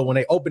 that was so when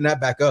they opened that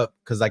back up,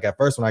 because like at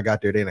first when I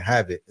got there, they didn't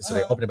have it. So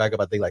they opened it back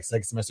up, I think like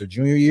second semester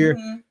junior year.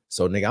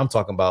 So nigga, I'm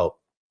talking about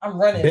I'm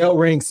running. Bell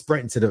ring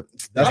sprinting to the.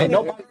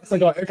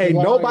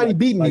 Nobody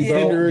beat me.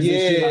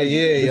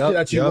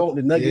 That you want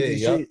the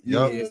nuggets and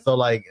shit. So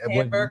like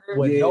when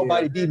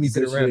nobody beat me to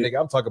the rim, nigga,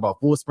 I'm talking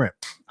about full sprint.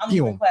 I'm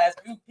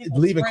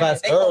leaving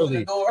class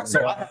early.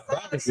 So I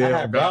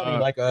had Brownie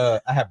like I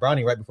had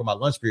Brownie right before my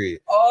lunch period.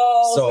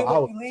 Oh, so I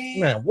was,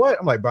 man, what?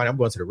 I'm like, Brownie, I'm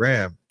going to the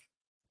Ram.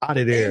 Out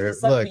of there.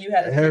 Look,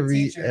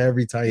 every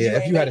time. Yeah,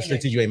 if you had a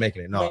strict teacher, you ain't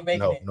making it. No.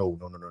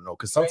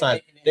 Because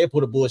sometimes they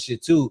put a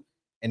bullshit too.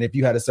 And if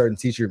you had a certain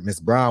teacher, Miss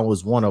Brown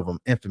was one of them,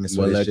 infamous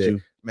for this shit.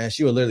 Man,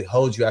 she would literally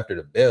hold you after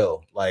the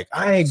bell. Like,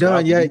 I ain't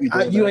done yet.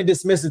 You ain't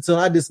dismissed until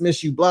I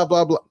dismiss you, blah,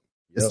 blah, blah.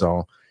 It's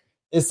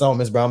on,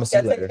 Miss Brown. I'm gonna see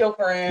you later.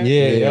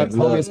 Yeah.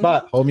 Hold me a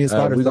spot.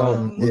 We're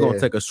gonna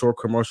take a short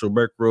commercial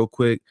break real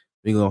quick.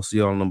 We're gonna see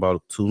y'all in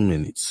about 2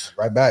 minutes.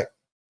 Right back.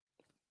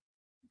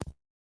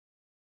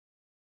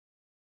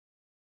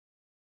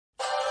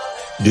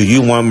 Do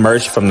you want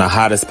merch from the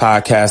hottest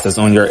podcast that's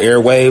on your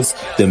airwaves?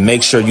 Then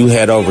make sure you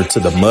head over to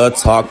the Mud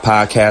Talk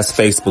Podcast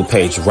Facebook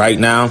page right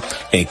now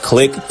and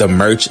click the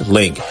merch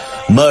link.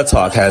 Mud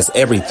Talk has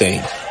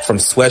everything from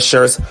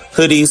sweatshirts,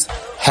 hoodies,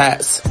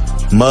 hats,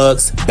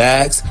 mugs,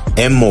 bags,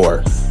 and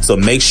more. So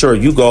make sure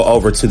you go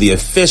over to the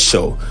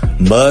official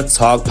Mud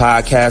Talk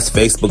Podcast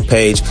Facebook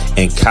page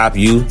and cop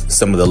you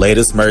some of the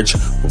latest merch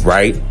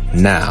right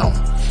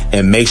now.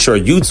 And make sure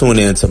you tune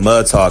in to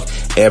Mud Talk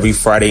every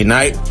Friday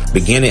night,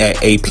 beginning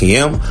at 8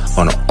 p.m.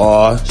 on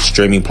all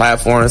streaming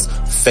platforms,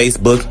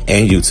 Facebook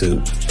and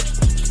YouTube.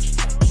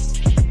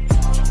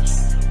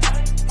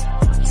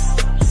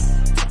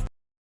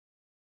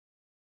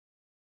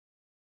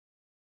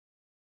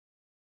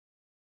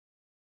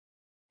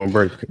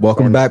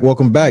 Welcome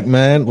back,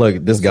 man.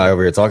 Look, this guy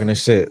over here talking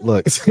this shit.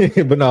 Look,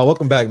 but no,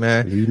 welcome back,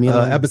 man.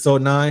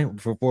 Episode 9.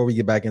 Before we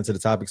get back into the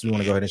topics, we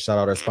want to go ahead and shout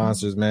out our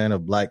sponsors, man,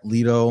 of Black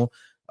Lido,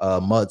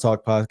 Mud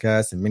Talk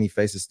Podcast, and Many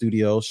Faces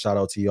Studios. Shout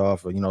out to y'all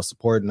for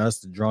supporting us,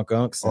 the Drunk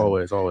Unks. And,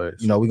 always.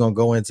 We're gonna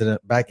go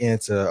back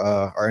into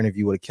our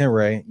interview with Ken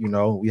Ray.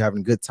 We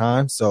having a good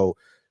time. So,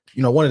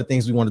 one of the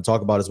things we want to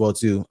talk about as well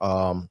too,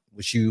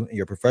 with you and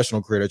your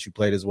professional career that you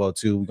played as well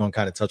too. We're gonna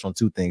kind of touch on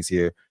 2 things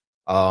here.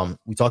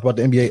 We talked about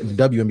the NBA,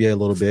 the WNBA a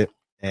little bit,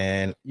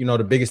 and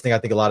the biggest thing I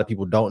think a lot of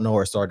people don't know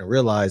or starting to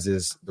realize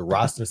is the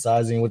roster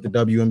sizing with the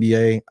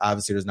WNBA.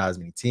 Obviously, there's not as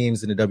many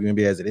teams in the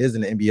WNBA as it is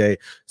in the NBA,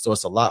 so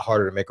it's a lot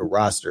harder to make a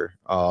roster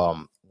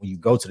when you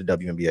go to the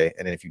WNBA.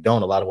 And then if you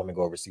don't, a lot of women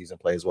go overseas and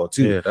play as well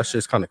too. Yeah, that's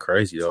just kind of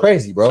crazy, though. It's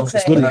crazy, bro.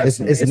 It's nuts.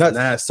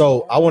 Nasty.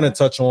 So I want to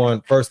touch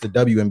on first the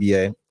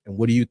WNBA and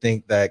what do you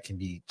think that can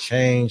be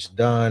changed,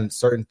 done,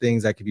 certain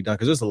things that can be done,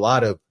 because there's a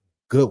lot of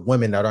good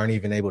women that aren't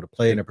even able to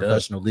play in a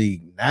professional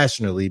league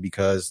nationally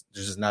because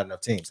there's just not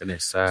enough teams. And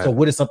it's sad. So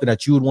what is something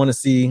that you would want to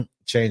see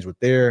change with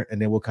there?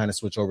 And then we'll kind of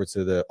switch over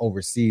to the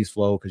overseas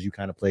flow because you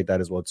kind of played that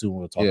as well too. And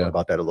we'll talk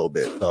about that a little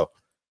bit. So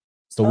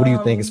what do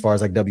you think as far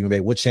as like WNBA?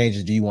 What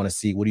changes do you want to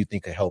see? What do you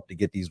think could help to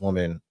get these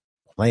women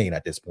playing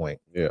at this point?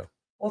 Yeah.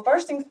 Well,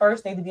 first things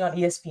first, they need to be on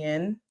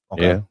ESPN.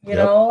 Okay.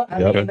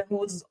 I mean,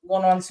 who's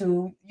going on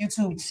to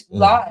YouTube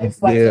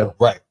live?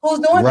 Like, who's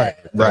doing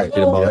that? Right.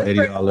 About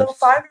 $80. Little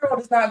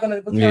 5-year-old is not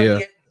going to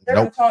get. They're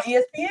going to on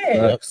ESPN. They're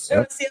going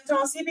to see it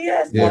on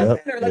CBS.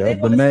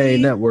 The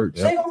main network.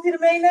 They're going to see the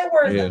main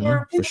network. Yeah,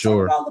 people for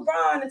sure. Talking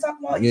about LeBron and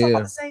talking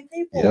about the same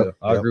people.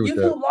 I agree with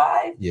that. YouTube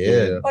live.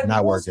 Yeah, like,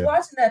 not working.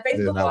 Watching that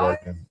Facebook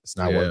live. It's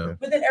not working.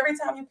 But then every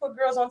time you put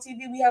girls on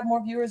TV, we have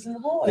more viewers than the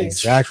boys.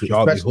 Exactly.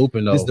 Y'all be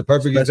hooping though. This is the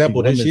perfect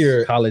example this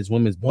year. College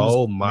women's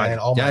ball.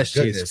 That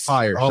shit is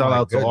fire. Shout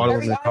out to all the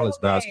women in college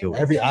basketball.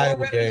 Every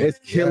Iowa game. It's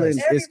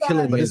killing. It's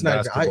killing. But it's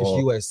not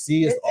basketball.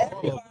 USC. It's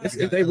all.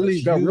 They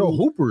really got real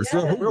hoopers.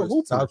 Real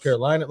hoopers. South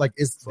Carolina. Like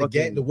it's the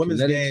game. The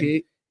women's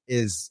game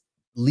is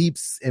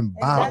leaps and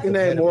bounds. Looking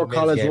at more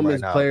college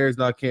women's players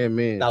than I can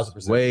men.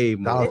 1,000%. Way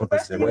more.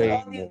 Way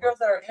all these girls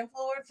that are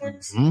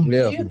influencers.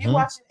 You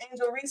watching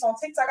Angel Reese on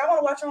TikTok. I want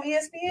to watch her on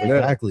ESPN.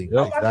 Exactly.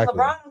 I'm watching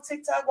LeBron on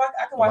TikTok.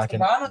 I can watch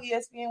LeBron on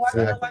ESPN. Why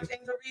can't I watch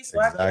Angel Reese?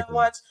 Why can't I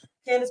watch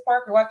Candace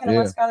Parker? Why can't I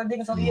watch Skylar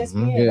Diggins on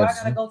ESPN? Why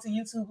gotta go to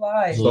YouTube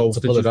Live? So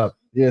to pull it up.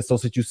 Yeah. So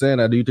since you saying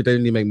that, do you think they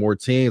need to make more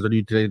teams, or do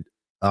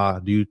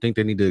you think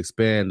they need to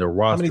expand the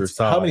roster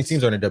size? How many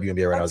teams are in the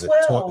WNBA right now? Is it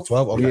 12?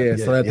 Okay. Yeah,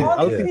 so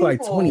I would think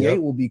like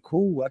 28 will be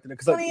cool. I think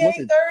because like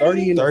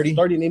 30 in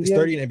NBA. It's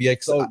 30 in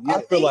NBA. So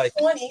I feel like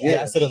 20.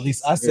 I said at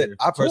least. I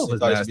personally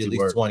thought it should be at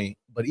least 20.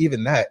 But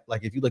even that,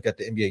 like if you look at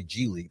the NBA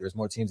G League, there's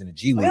more teams in the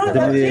G League. They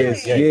don't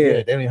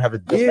even have a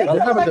they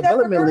have a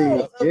development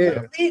league.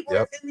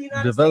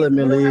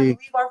 Development league.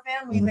 Leave our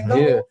families and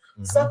go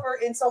suffer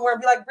in somewhere,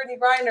 be like Brittany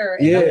Griner.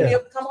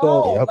 And come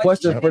home. A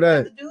question for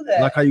that. Do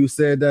that. Like how you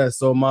said that.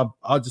 So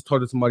I just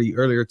talked to somebody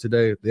earlier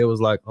today. They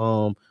was like,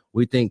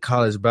 we think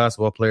college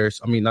basketball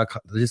players, I mean, not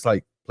just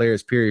like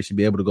players, period, should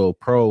be able to go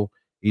pro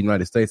in the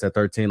United States at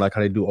 13, like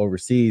how they do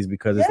overseas,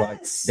 because it's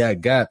like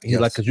that gap. He's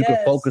like, because you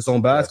can focus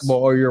on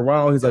basketball all year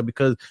round. He's like,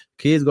 because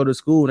kids go to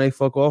school and they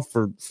fuck off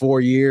for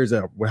 4 years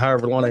or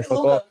however long they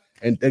fuck off.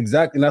 And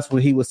exactly, and that's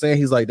what he was saying.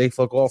 He's like, they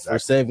fuck off for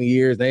 7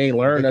 years. They ain't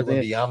learned nothing.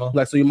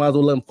 Like, so you might as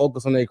well let them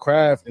focus on their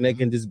craft, and they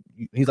can just.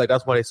 He's like,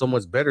 that's why they're so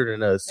much better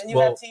than us. And you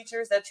have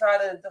teachers that try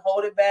to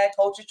hold it back.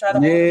 Coaches try to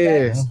hold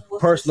it back.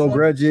 Personal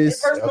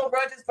grudges.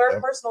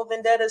 Personal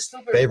vendettas,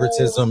 stupid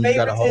favoritism. You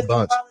got a whole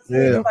bunch.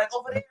 Like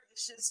over there,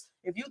 it's just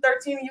if you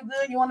 13 and you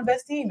good, you on the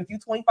best team. If you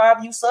 25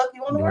 and you suck,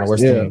 you on the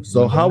worst team.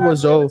 So how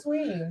was your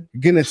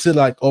getting into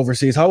like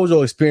overseas? How was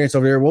your experience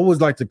over there? What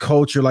was like the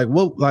culture? Like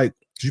what like.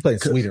 You played in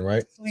Sweden,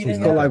 right?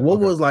 So, like, what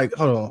was like?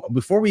 Hold on,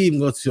 before we even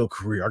go to your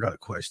career, I got a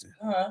question.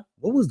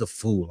 What was the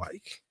food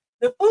like?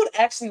 The food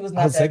actually was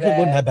not that bad. It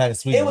wasn't that bad in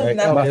Sweden, right? It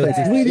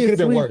could have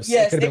been worse.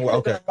 Yes, it could have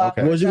been worse.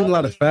 Okay. Was you getting a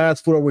lot of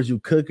fast food, or was you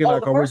cooking?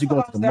 Like, or was you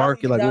going to the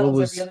market? Like, what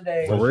was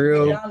for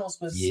real?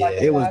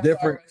 It was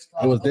different.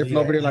 It was different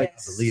over there. Like,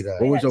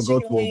 what was your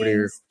go-to over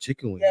there?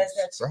 Chicken wings,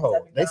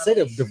 bro. They say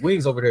the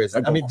wings over there is.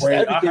 I mean,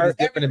 everything is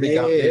different in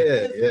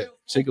McDonald's. Yeah.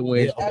 Chicken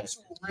wings.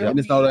 And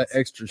it's all that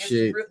extra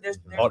shit,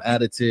 all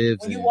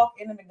additives. When you walk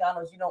into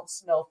McDonald's, you don't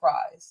smell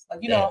fries.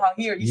 Like, you know how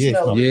here you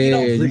smell.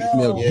 You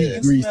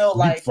smell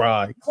like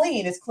fried.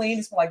 Clean. It's clean.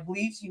 It's like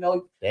bleach. You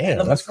know, damn,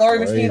 the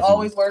McFlurry machine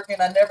always working.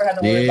 I never had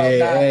to worry about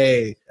that.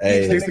 Hey,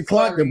 6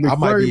 o'clock. I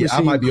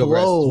might be over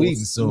at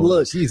Sweden soon.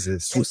 Look,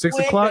 Jesus, 6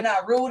 o'clock. They're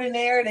not rude in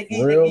there. They give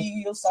you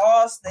your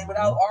sauce. They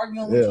without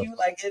arguing with you.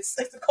 Like it's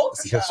a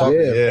culture shock.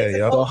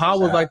 So how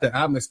was like the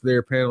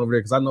atmosphere playing over there?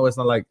 Because I know it's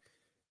not like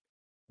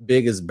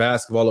big as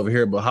basketball over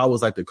here, but how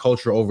was like the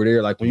culture over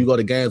there? Like when you go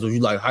to games, was you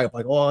like hype,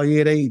 like, oh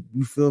yeah, you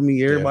feel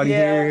me? Everybody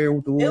here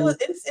with the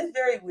it's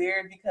very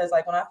weird because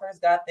like when I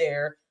first got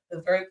there, the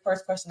very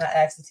first question I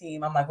asked the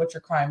team, I'm like, what's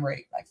your crime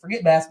rate? Like,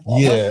 forget basketball.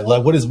 Yeah,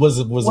 like what is it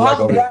like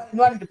over there?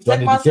 Do I need to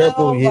protect myself?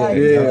 Careful?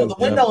 The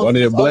windows. Do I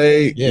need a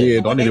blade?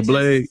 Do I need a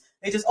blade?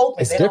 They just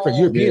open. It's different.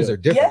 Europeans are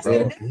different, bro.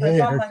 They're different. So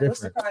I'm like, what's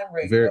the crime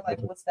rate? They're like,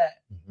 what's that?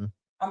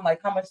 I'm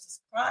like, how much does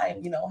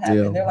crime,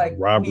 happen? They're like,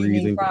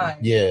 robberies and crime.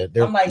 Yeah,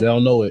 I'm like, they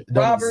don't know it.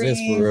 Robberies,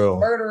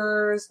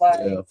 murders, like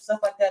stuff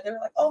like that. They're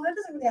like, oh, that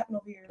doesn't really happen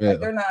over here. Like,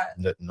 they're not.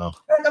 No.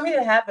 Like, I mean,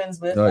 it happens,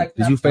 but like,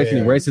 did you face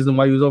any racism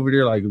while you was over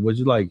there? Like, was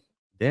you like,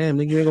 damn,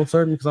 nigga, you ain't gonna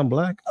serve me because I'm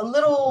black? A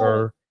little,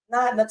 or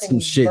nothing. Some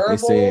shit verbal, they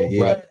said.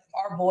 Yeah.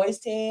 Our boys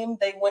team,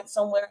 they went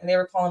somewhere and they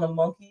were calling them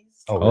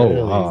monkeys. Oh,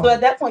 really? So at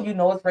that point, you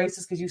know it's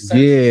racist because you search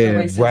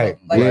racism. Right.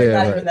 Like, it's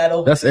not even that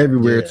over. That's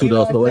everywhere too,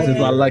 though. So it's just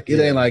not like it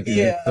ain't like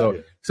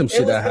so some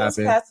shit that happened.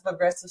 It was passive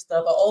aggressive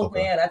stuff. An old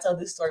man, I tell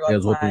this story all the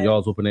time. Y'all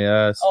was whooping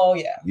their ass. Oh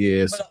yeah.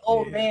 Yes. But an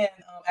old man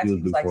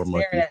actually was like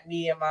staring at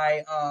me and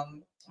my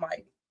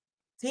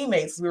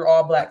teammates. We were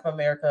all black from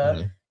America.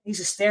 Mm-hmm. He's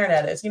just staring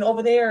at us.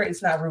 Over there,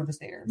 it's not rude to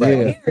stare. Right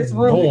here, it's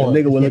rude.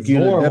 Nigga will look you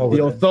in the depth of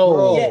your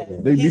soul. Yeah,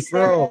 they be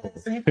thrown.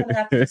 So you kind of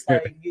have to just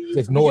like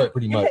ignore it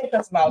pretty much. You can't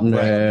cuss him out.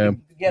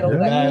 Man. You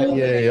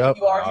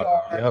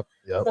are.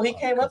 Yep. So he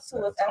came up to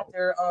us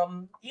after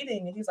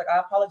eating, and he's like, "I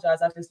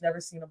apologize. I've just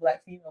never seen a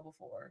black female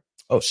before."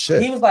 Oh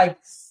shit. He was like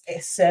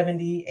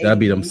 70, 80. That'd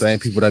be them same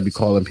people that be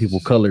calling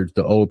people colored,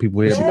 the old people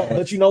here.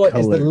 But you know what?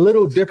 It's a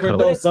little different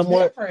though,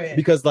 somewhat.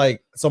 Because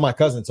like, so my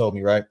cousin told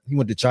me, right? He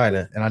went to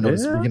China, and I know we're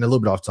getting a little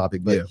bit off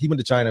topic, but he went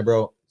to China,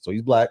 bro. So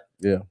he's black.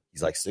 Yeah.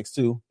 He's like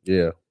 6'2".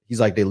 Yeah.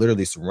 He's like, they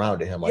literally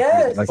surrounded him. Like,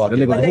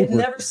 they've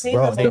never seen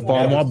him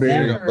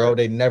before. Bro,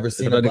 they never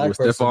seen a black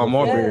person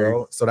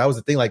bro. So that was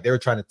the thing. Like, they were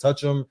trying to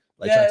touch him,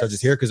 like trying to touch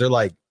his hair, because they're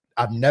like,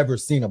 I've never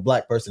seen a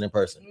black person in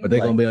person. But they're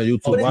gonna be on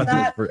YouTube watching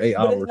it for 8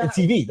 hours. On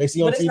TV, they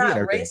see on TV and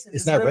everything.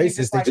 It's not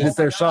racist. They just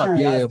they're shocked.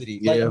 Yeah.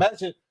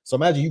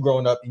 Imagine you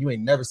growing up and you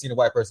ain't never seen a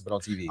white person but on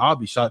TV. I'll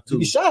be shocked too. You'd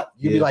be shocked.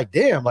 You'd be like,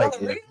 damn, like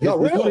y'all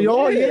really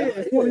are.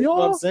 Yeah, you know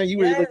what I'm saying?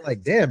 You really look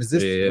like, damn, is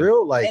this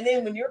real? Like, and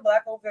then when you're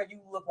black over there, you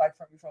look like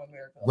you're from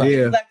America. Right.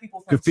 Yeah, black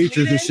people from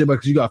features and shit,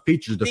 because you got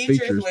features. The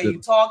features, where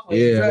you talk, where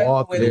you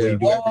dress, where you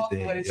walk,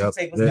 where you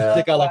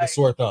stick out like a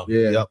sore thumb.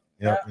 Yeah.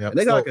 And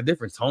they got like a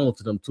different tone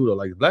to them too, though.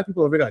 Like black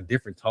people over there got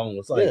different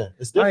tones. Like,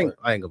 it's different.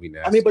 I ain't gonna be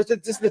nasty. I mean, but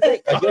it's the thing.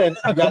 Again,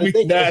 you gotta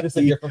think it's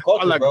a different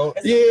culture, bro.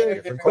 But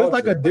it's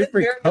like a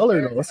different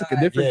color, though. It's like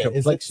a different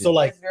complexion. So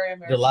like, there are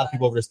a lot of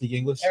people over there speak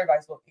English.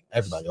 Everybody spoke English.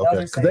 Everybody,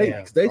 okay.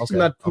 Because they should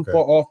not too far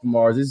off from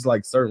ours. It's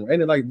like certain,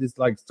 and like just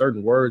like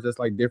certain words that's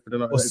like different.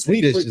 Well,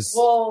 Swedish is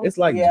it's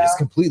like it's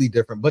completely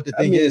different. But the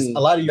thing is,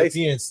 a lot of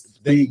Europeans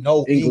they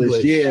know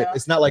English. Yeah,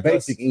 it's not like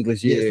basic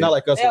English. Yeah, it's not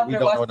like us. We don't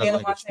know another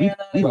language.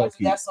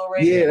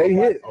 Yeah, they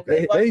hit.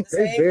 They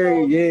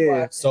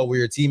very So were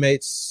your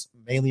teammates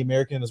mainly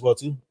American as well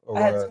too? Or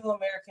I had 2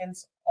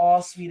 Americans,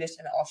 all Swedish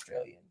and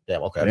Australian.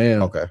 Damn.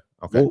 Okay.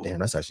 Ooh. Damn,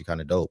 that's actually kind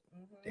of dope.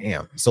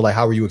 Damn. So like,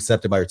 how were you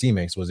accepted by your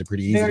teammates? Was it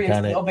pretty easy?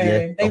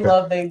 They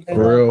love.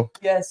 For real.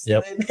 Yes.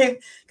 Yep.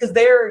 Because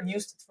they're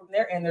used to, from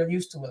their end, they're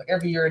used to it. Like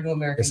every year, a new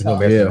American comes.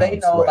 They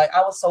know. Like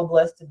I was so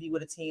blessed to be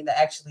with a team that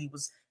actually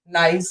was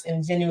nice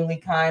and genuinely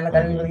kind. Like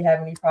I didn't really have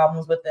any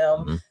problems with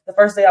them. The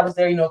first day I was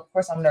there, of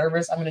course I'm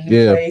nervous. I'm in a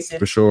new place.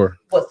 For sure.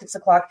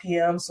 6:00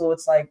 p.m. So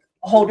it's like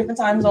a whole different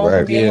time zone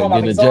from being home.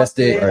 I'm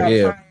exhausted.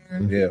 I'm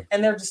tired.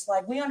 And they're just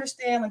like, we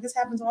understand. Like this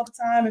happens all the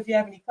time. If you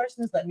have any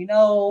questions, let me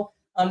know.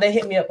 They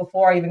hit me up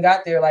before I even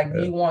got there. Like,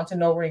 do you want to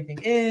know where anything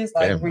is?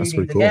 Like, where you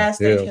need the gas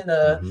station,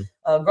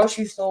 a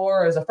grocery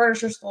store, is a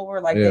furniture store?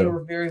 Like, they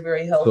were very,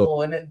 very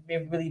helpful, and it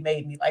really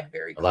made me like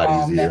very calm. A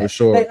lot easier, for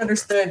sure. They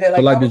understood that. Like,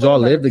 so, like, did y'all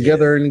live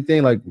together or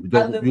anything? Like,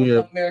 I lived with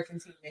an American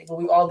teammate, but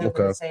we all lived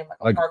in the same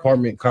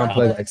apartment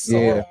complex.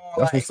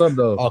 That's what's up,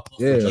 though.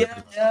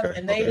 Yeah.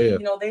 And they,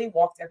 they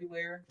walked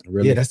everywhere.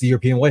 Really? Yeah, that's the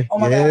European way. Oh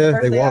my God! The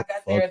first day I got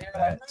there, they were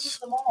like, "Where's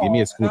the mall?" Give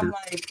me a scooter.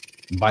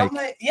 Bike.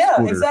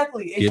 Scooter.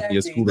 Exactly. Give me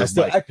a scooter. That's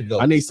still active though.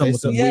 I need some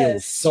with some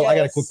wheels. So I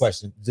got a quick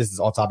question. This is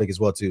off topic as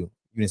well too.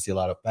 You didn't see a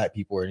lot of fat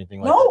people or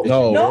anything like that?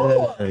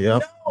 No.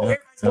 Everybody's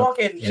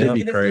walking. It'd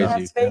be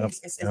crazy. It's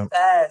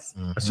fast.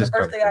 The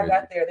first day I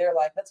got there, they're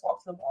like, "Let's walk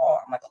to the mall."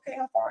 I'm like, "Okay,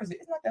 how far is it?"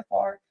 It's not that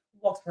far.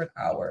 Walked for an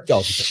hour.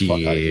 Y'all get the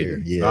fuck out of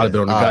here. Yeah. I'd have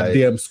been on the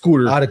goddamn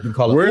scooter. I'd have been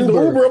calling Where's the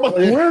Uber?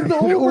 Where's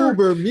the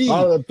Uber? Me.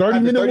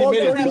 30-minute walk.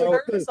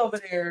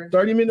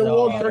 30-minute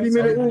walk,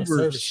 30-minute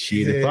Uber.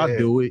 Shit, if I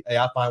do it. Hey,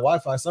 I find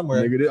Wi-Fi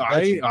somewhere.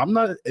 I'm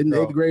not in the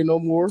 8th grade no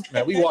more.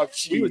 Man, we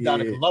was down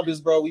in Columbus,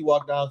 bro. We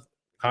walked down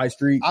High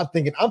Street. I'm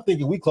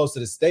thinking we close to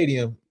the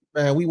stadium.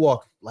 Man, we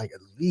walked like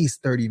at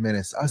least 30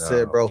 minutes. I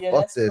said, bro,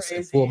 fuck this.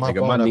 And pull my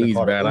phone knees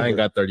bad. I ain't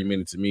got 30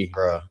 minutes to me.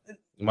 Bro.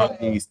 My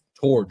knees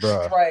torch.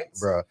 Bro.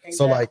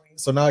 Exactly.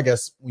 So now I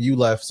guess when you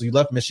left,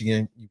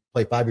 Michigan, you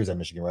played 5 years at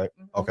Michigan, right?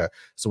 Mm-hmm. Okay.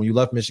 So when you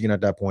left Michigan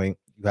at that point,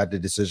 you had the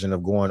decision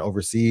of going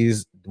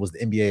overseas. Was the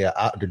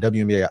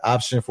WNBA an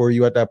option for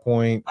you at that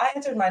point? I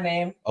entered my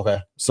name. Okay.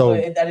 So I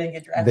didn't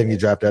get drafted. Didn't get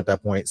drafted at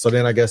that point. So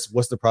then I guess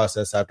what's the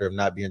process after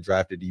not being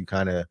drafted? Do you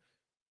kind of,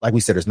 like we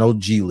said, there's no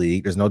G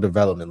League, there's no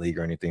development league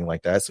or anything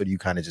like that. So do you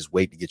kind of just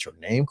wait to get your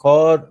name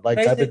called, like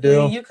basically, type of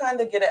deal? You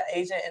kind of get an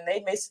agent, and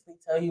they basically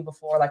tell you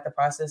before, like the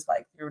process,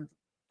 like your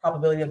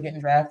probability of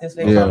getting drafted.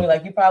 So they tell me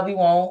like you probably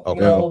won't,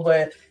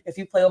 but if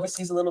you play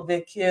overseas a little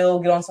bit, get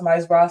on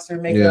somebody's roster,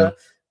 make a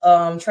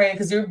training,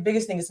 because your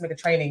biggest thing is to make a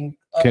training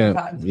camp.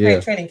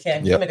 Training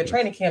camp. You make a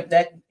training camp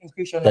that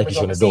increase your numbers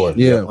overseas.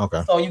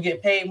 Okay. So you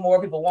get paid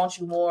more, people want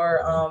you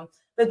more.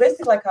 But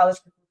basically like college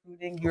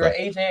recruiting, you're an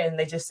agent and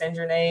they just send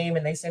your name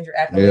and they send your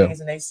accolades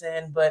and they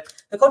send, but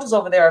the coaches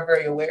over there are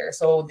very aware.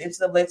 So it's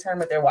the late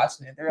tournament, they're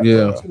watching it. They're up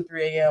at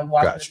 2-3 a.m.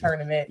 watching the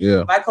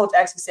tournament. My coach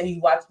actually said he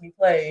watched me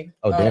play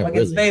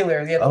against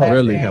Baylor.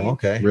 Really?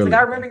 Okay. Really? Like,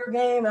 I remember your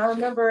game, and I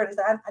remember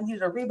I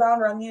needed a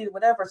rebounder, I needed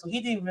whatever. So he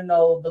didn't even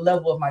know the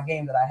level of my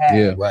game that I had.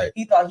 Yeah, right.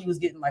 He thought he was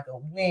getting like a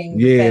wing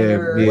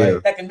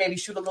defender that can maybe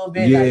shoot a little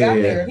bit. I got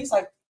there and he's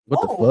like,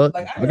 what the fuck?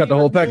 Like, I got the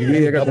whole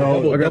package. I got the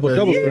whole.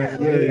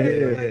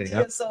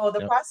 So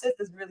the process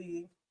is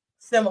really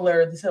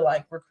similar to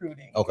like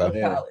recruiting.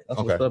 Okay.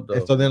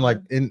 And so then, like,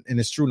 and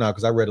it's true now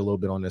because I read a little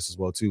bit on this as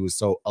well too.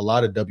 So a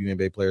lot of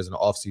WNBA players in the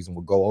off season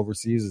will go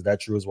overseas. Is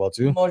that true as well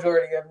too?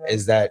 Majority of them.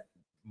 Is that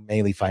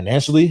mainly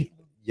financially?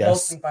 Yes.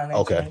 Mostly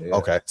financially.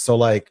 Okay. So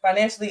like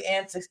financially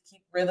and to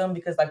keep rhythm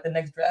because like the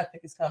next draft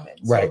pick is coming.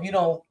 Right. So if you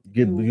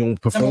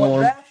don't perform number one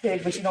draft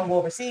pick, but you don't go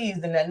overseas,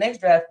 then that next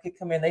draft pick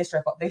come in, they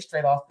straight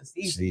off the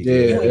season.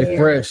 They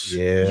fresh. You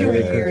here,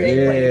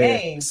 they play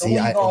games. So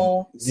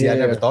I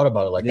never thought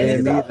about it like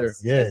that. Neither.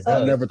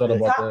 I never thought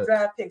about that. Top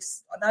draft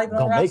picks are not even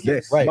don't make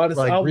it. Right.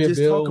 Like I was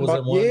just talking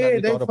about,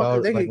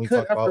 they get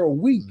cut after a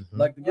week.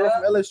 Like the girl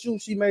from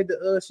LSU, she made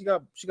she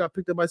got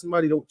picked up by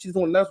somebody. She's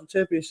on the national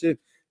championship.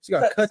 She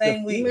got cut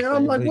the week. Man,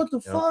 I'm like, what the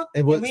fuck?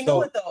 And we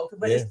knew it though,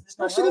 but it's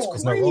no shit is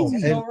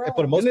crazy. And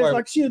for the most part, it's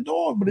like she a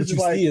dog, but it's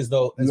just like, see is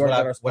though.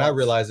 What I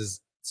realize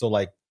is so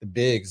like the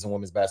bigs in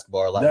women's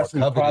basketball are a lot more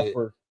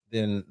coveted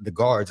than the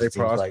guards. They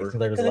prosper.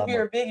 Because if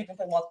you're big, you can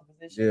play multiple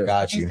positions. Yeah.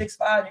 Got you.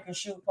 6'5", you can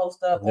shoot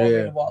post up or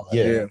get the ball.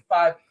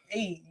 5'8",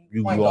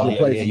 you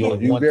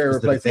very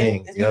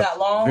replaceable. It's not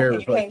long.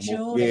 You can't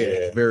shoot.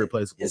 Yeah, very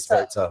replaceable. It's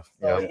very tough.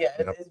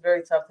 It's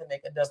very tough to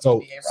make a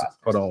WNBA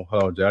roster.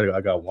 Hold on, Jay.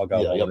 I got one.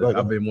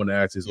 I've been wanting to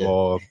ask this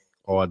all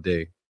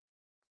day.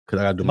 Because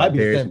I got to do my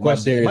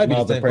question.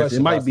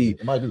 It might be.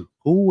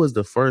 Who was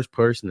the first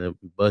person to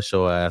bust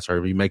your ass or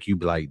make you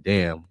be like,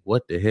 damn,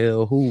 what the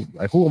hell? Who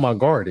am I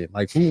guarding?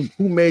 Like, who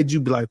made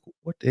you be like,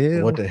 what the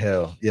hell? What the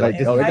hell? Yeah, like,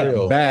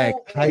 this bag.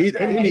 High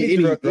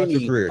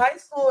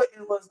school,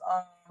 it was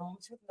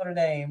Notre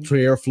Dame.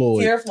 Tierra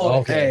Floyd.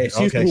 Okay.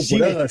 She was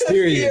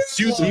serious.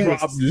 She was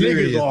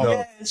niggas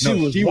off. She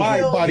was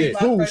wide body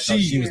too.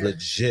 She was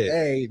legit.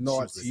 Hey,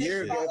 no,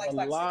 Tierra had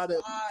a lot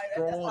of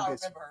strong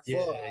as fuck.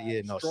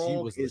 Yeah, no, she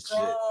was legit.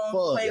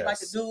 Played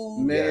like a dude.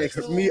 Man,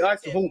 because me, I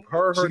used to hoop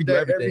her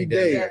that every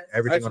day.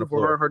 Everything on the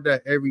floor. Her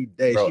that every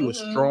day. She was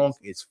strong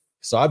as.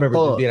 So I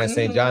remember being at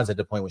St. John's at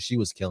the point when she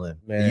was killing.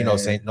 Man. You know,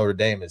 Notre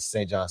Dame is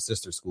St. John's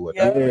sister school. At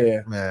that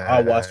point. Man,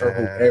 I watched her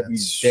hoop every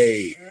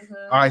day.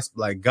 I used to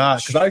be like, God,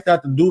 because I used to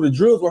have to do the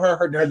drills with her.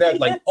 Her dad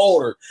like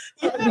older.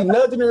 I'd be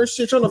nudging her and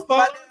shit, trying to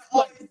fight.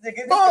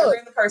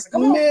 the person.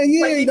 Come on, man.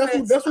 Yeah,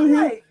 that's what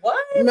he. What?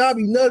 Man, I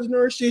be nudging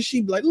her and shit.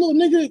 She be like, little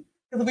nigga.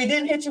 Because if we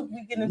didn't hit you,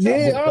 we get in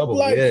trouble. Yeah, I'm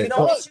like, it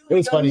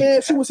was funny.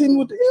 Man, she was hitting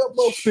with the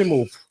elbow spin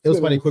move. It was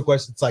funny. Quick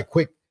question. It's like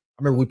quick.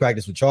 I remember we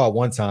practiced with y'all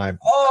one time.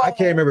 I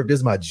can't remember if this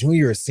is my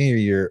junior or senior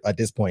year at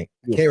this point.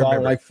 I can't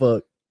remember. Like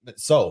fuck.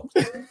 So,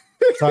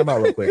 talk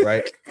about real quick,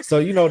 right?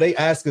 So, they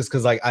asked us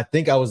because, like, I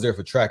think I was there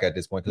for track at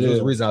this point because there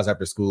was a reason I was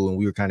after school and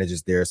we were kind of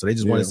just there. So they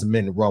just wanted some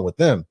men to run with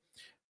them.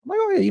 I'm like,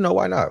 oh yeah,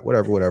 why not?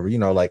 Whatever.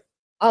 Like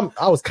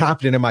I was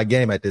confident in my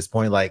game at this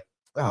point. Like,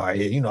 oh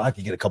yeah, I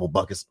could get a couple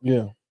buckets.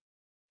 Yeah.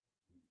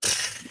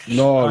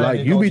 No,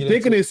 like you be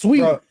thinking it's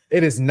sweet. Bro,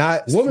 it is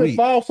not. Women sweet.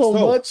 foul so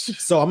much.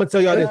 So I'm gonna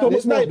tell y'all this.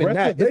 It's not even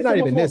that. It's not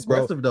even this,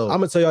 bro. Though. I'm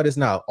gonna tell y'all this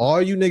now. All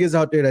you niggas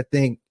out there that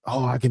think,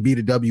 oh, I can beat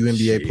a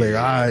WNBA player.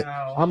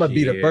 I'm gonna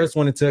be the first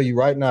one to tell you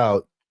right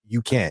now,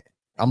 you can't.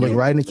 I'm looking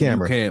right in the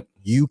camera.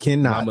 You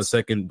cannot.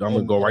 I'm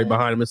gonna go right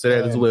behind him and say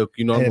that as well.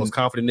 I'm the most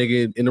confident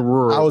nigga in the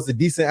world. I was a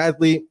decent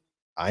athlete.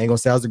 I ain't gonna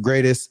say I was the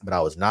greatest, but I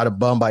was not a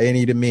bum by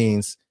any of the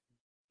means.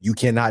 You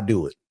cannot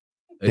do it.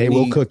 They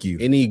will cook you.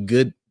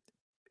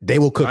 They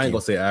will cook you. I ain't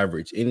gonna say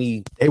average.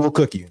 They will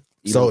cook you.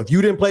 So if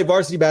you didn't play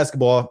varsity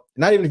basketball,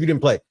 not even if you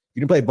didn't play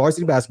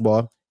varsity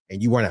basketball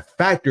and you weren't a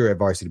factor at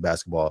varsity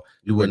basketball,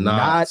 you were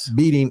not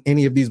beating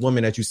any of these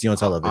women that you see on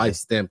television. I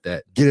stamped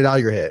that. Get it out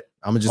of your head.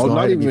 I'm just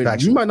going to be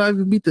factual. You might not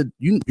even beat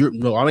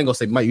no, I ain't gonna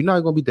say Mike. You're not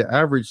gonna beat the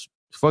average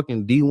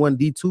fucking D1,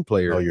 D2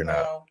 player. No, you're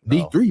not.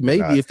 D3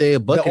 maybe if they a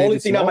bucket. The only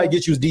thing that might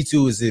get you is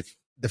D2 is if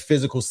the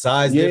physical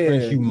size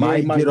difference, you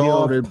might get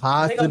off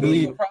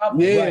possibly. I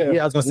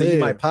was gonna say you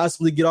might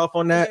possibly get off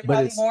on that,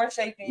 but it's more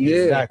shaping.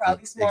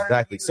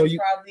 Exactly. So you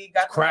probably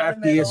got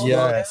crafty as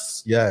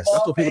yes. That's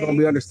what people don't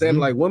be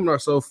understanding. Like women are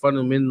so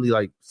fundamentally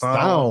like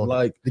sound.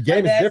 Like the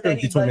game is different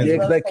between men.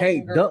 Because they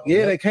can't dunk.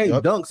 Yeah, they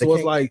can't dunk. So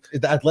it's like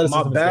the athleticism.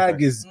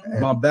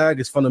 My bag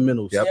is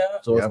fundamentals.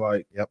 So it's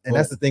like, and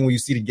that's the thing when you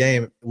see the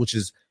game, which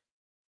is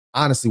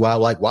honestly why I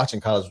like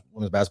watching college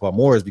women's basketball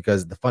more is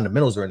because the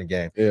fundamentals are in the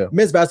game. Yeah.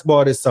 Men's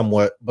basketball is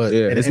somewhat, but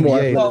it's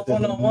NBA, more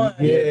one-on-one.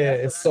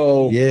 It's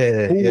so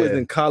who was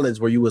in college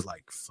where you was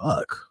like,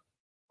 fuck,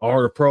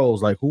 all the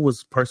pros, like who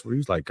was the person where you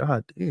was like,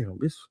 God damn,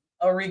 this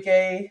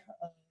Enrique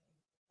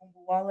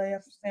from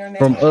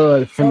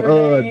the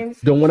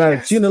one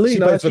out she in the league.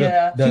 I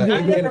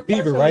never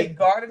Fever, right?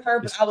 Guarded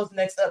her, but I was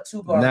next up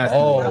to guard.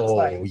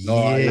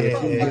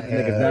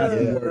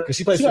 Because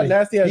she got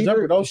nasty ass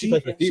jumper, don't she? She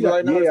plays for Fever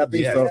right now. Yeah, I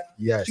think so.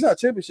 Yeah, she got a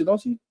championship,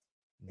 don't she?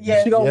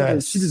 Yeah, she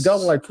just got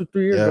one like 2-3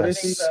 years ago.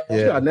 She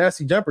got a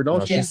nasty jumper,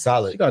 don't she? She's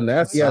solid. She got a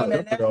nasty ass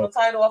jumper. National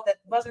title off that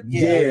buzzer.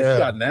 She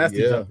got a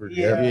nasty jumper.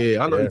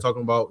 Yeah, I know what you're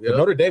talking about.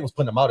 Notre Dame was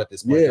putting them out at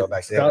this point. Got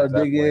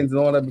big ends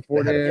and all that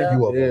before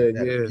then.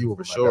 Yeah,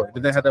 for sure.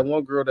 Then they had that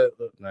one girl that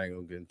I ain't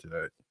gonna get into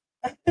that.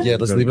 Yeah,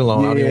 let's leave it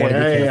alone. I don't want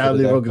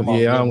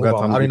to I don't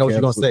got time. I don't know what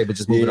you're gonna say, but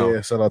just move it on.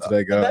 Yeah, shout out to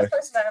that guy. The best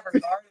person I ever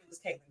guarded was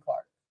Caitlin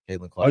Clark.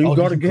 Oh, you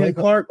guarded Caitlin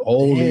Clark?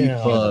 Holy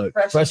fuck.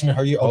 Freshman,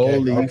 are you?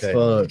 Holy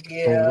fuck.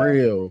 For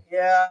real.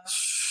 Yeah.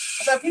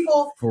 So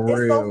people,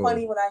 it's so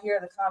funny when I hear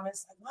the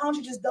comments like, "Why don't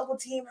you just double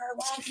team her?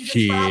 Why don't you just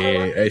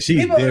hey,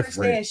 she's people different.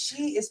 Understand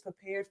she is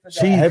prepared for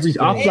that.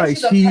 I'm like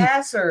she's a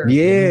passer.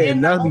 Yeah,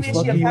 and not only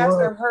is she a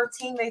passer, her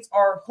teammates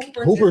are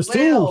hoopers as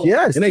well. Too.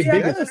 Yes, and they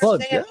big as fuck.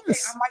 Yes. Okay,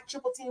 I might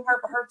triple team her,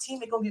 but her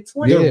teamate gonna get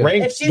 20. They're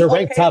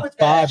ranked top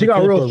 5. She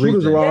got real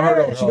shooters around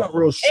her though. She got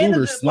real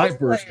shooters,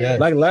 snipers.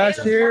 Like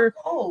last year,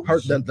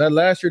 that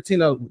last year team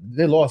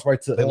they lost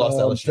to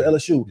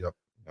LSU. Yep.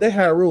 They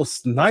had real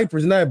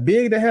snipers and that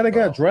big. They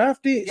got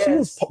drafted. Yes. She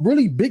was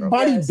really big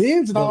body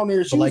bigs down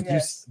there.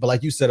 But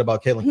like you said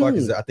about Caitlin Clark,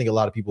 is I think a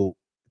lot of people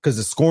because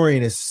the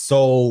scoring is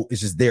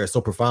it's just there,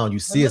 so profound. You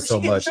see it so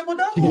much. She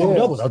doubles.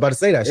 I was about to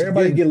say that.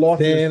 Everybody get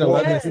lost 10,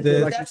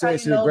 11, like you said,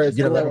 she's great.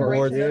 Get 11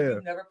 boards.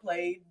 Never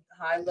played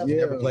high level.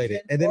 Never played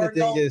it. And then the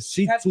thing is,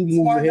 she's 2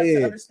 moves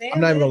ahead. I'm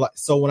not even gonna lie.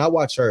 So when I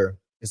watch her,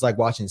 it's like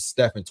watching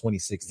Steph in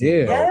 2016.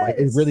 Yeah, like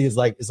it really is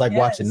like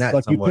watching that.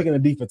 Like you're picking the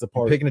defense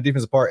apart.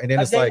 And then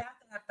it's like.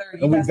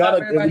 And we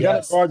gotta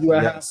guard you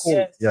at half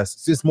court.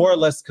 Yes, it's more or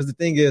less because the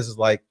thing is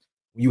like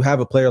when you have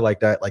a player like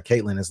that, like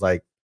Caitlin, is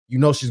like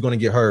she's going to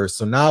get hers.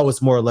 So now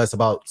it's more or less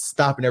about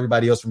stopping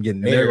everybody else from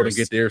getting theirs. They're going to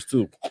get theirs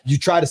too. You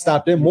try to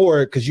stop them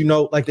more because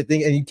like the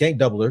thing, and you can't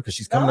double her because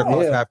she's coming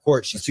across half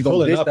court. She's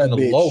pulling up in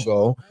the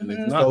logo.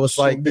 So it's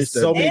like there's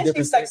so many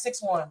different. She's like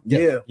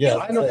 6'1". Yeah.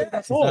 I know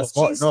that's not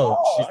smart.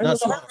 No, she's not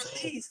smart.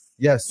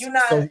 Yes.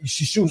 So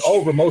she's shooting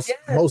over most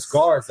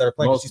guards that are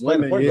playing. She's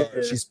playing point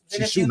guard. She's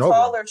shooting over.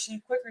 Taller, she's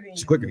quicker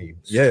than you.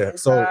 Yeah.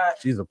 So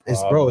she's a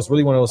it's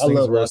really one of those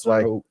things where it's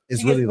like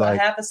it's really like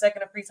half a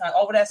second of free time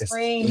over that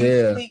screen.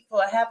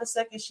 For a half a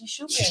second, she's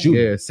shooting.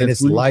 Yeah, and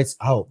it's lights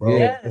out, bro.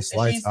 It's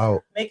lights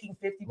out. Making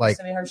 50%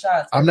 of her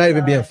shots. I'm not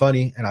even being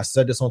funny, and I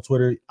said this on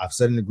Twitter. I've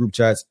said in the group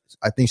chats.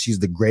 I think she's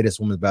the greatest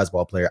women's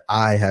basketball player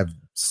I have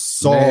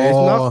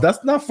saw.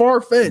 That's not far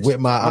fetched with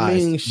my eyes. I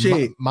mean,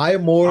 shit. Maya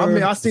Moore. I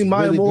mean, I seen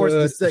Maya Moore.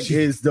 Is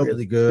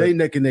really good. They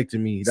neck and neck to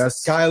me.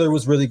 That's Skylar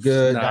was really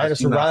good. Diana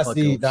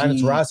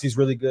Taurasi is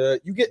really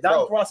good. You get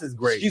Diana Taurasi is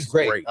great. She's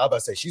great. I was about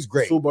to say she's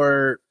great.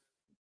 Schubert.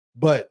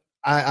 But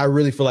I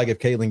really feel like if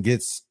Caitlin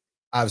gets,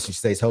 obviously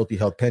stays healthy,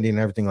 health pending and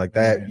everything like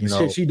that, you know,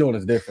 shit she doing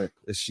is different.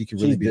 She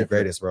could really be the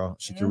greatest, bro.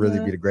 She could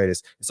really be the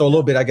greatest. So a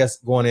little bit, I guess,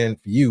 going in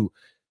for you,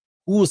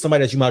 who was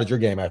somebody that you modeled your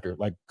game after,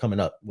 like coming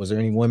up? Was there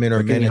any women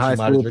or men that you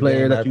modeled your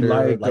game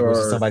after? Like, was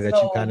it somebody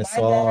that you kind of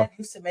saw? My dad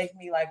used to make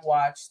me like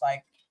watch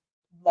like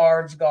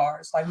large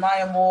guards, like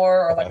Maya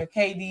Moore or like a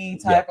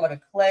KD type or like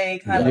a Clay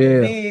kind of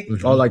big.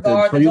 Oh, like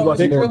guard. So you was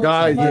watching more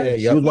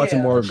guys. You was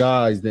watching more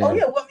guys then. Oh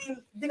yeah, well,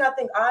 I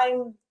think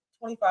I'm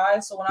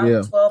 25, so when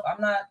I'm 12,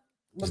 I'm not.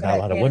 There's not a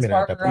lot of women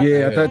at that point.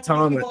 Yeah, at that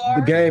time,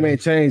 the game ain't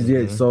changed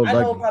yet. So I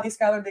know probably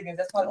Skylar Diggins.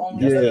 That's probably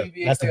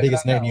only that's the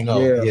biggest name you know.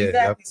 Yeah,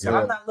 exactly. So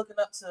I'm not looking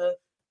up to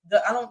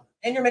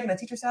and you're making a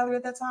teacher salary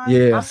at that time.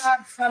 Yeah, I'm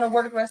not trying to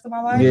work the rest of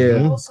my life. Yeah, you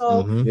know?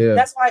 So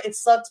that's why it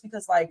sucks,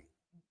 because like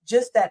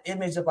just that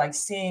image of like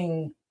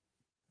seeing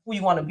who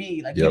you want to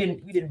be, like we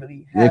didn't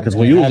really have because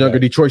when you was younger,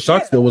 Detroit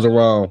Shock still was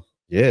around.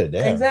 Yeah,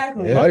 damn.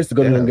 Exactly. I used to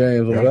go to them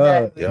games.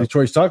 Exactly.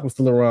 Detroit Shock was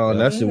still around.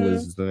 That shit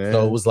was.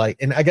 So it was like,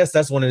 and I guess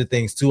that's one of the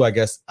things too. I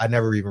guess I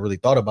never even really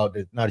thought about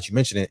it. Now that you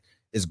mention it,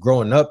 is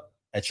growing up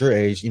at your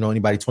age. You know,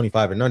 anybody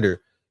 25 and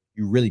under,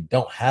 you really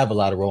don't have a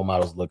lot of role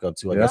models to look up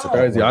to. That's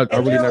crazy. I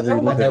really never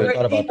even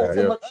thought about that.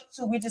 To look up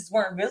to, we just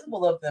weren't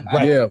visible of them.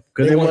 Right. Yeah,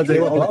 because they wasn't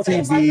on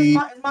TV.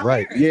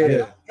 Right. Yeah.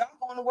 Y'all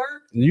going to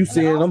work. You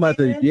see it? I'm about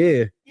to.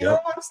 Yeah. You know,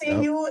 I'm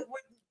seeing you.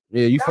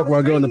 Yeah, you fuck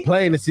around going to the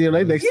plane and see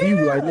them next to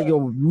you. Like,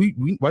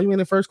 nigga, why you in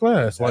the first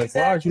class? Like,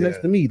 why aren't you next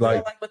to me?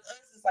 Like with us,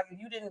 it's like if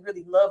you didn't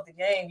really love the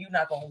game, you're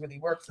not gonna really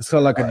work. It's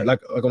kind of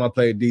like when I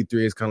played D3.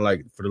 It's kind of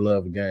like for the love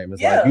of the game.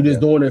 It's like you just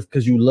doing it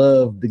because you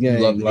love the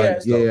game.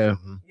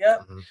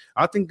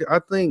 I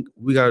think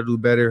we got to do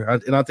better,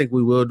 and I think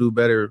we will do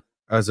better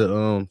as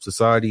a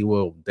society.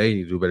 Well, they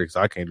need to do better because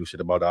I can't do shit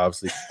about it,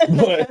 obviously.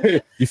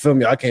 But you feel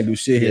me? I can't do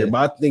shit here.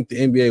 But I think the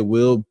NBA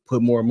will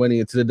put more money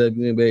into the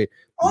WNBA.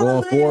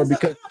 Going forward,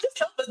 because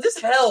this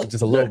helps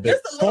just a little bit.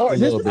 I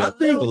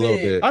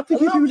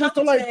think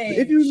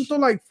if you just throw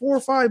like $4 or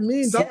 $5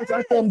 million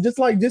at them, just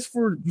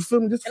for you feel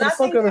me, just for the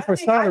fuck of it, for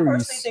salaries. I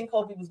personally think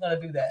Kobe was gonna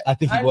do that. I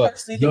think he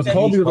was.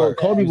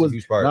 Kobe was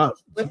not.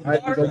 I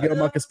had to go get on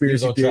my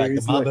conspiracy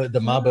theories, the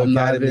Mamba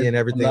Academy and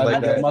everything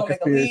like that. My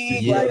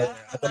conspiracy, I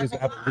thought he was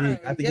gonna have a league.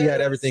 I think he had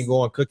everything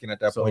going cooking at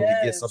that point to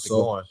get something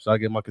going. Should I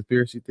get my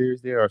conspiracy theories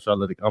there, or should I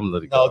let it? I'm gonna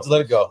let it go. No, just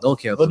let it go. Don't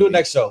cancel. We'll do it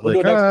next show.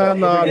 No,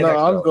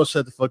 I'm gonna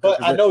shut the fuck up.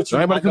 I know what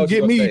you're about to come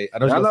get me.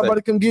 I'm not about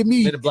to come get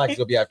me. The Black is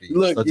gonna be after you.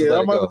 Look,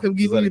 I'm about to come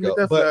get me.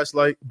 That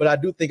flashlight. But I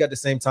do think at the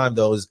same time,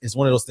 though, it's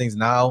one of those things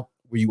now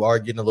where you are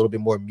getting a little bit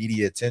more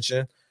media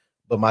attention.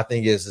 But my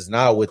thing is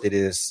now with it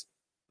is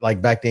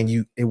like back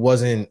then, it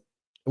wasn't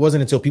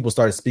until people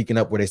started speaking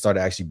up where they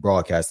started actually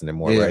broadcasting it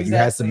more. Right? Exactly. You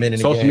had some men in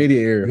the social media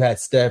era. You had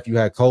Steph, you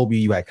had Kobe,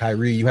 you had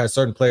Kyrie, you had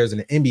certain players in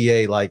the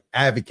NBA like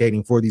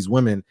advocating for these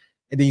women,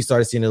 and then you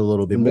started seeing it a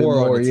little bit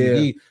more on the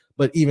TV. Yeah.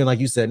 But even like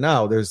you said,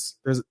 now there's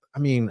I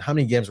mean, how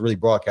many games really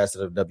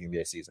broadcasted of the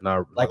WNBA season?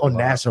 Like on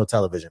national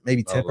television,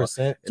 maybe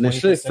 10%. And it's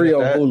shit free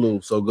on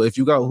Hulu. So if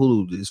you got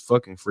Hulu, it's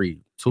fucking free.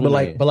 But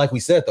like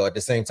we said though, at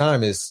the same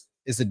time, it's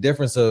a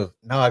difference of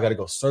now I got to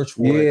go search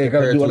for it. Yeah,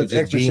 got to do all this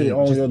extra shit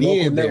on your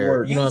local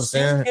network. You know what I'm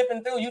saying?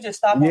 Skipping through, you just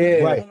stop on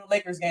the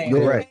Lakers game.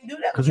 Yeah, right.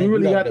 Because we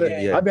really got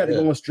to. I got to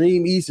go on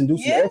Stream East and do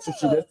some extra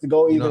shit. That's to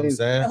go even. You know what I'm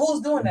saying?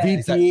 Who's doing that?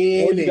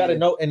 VPN. You got to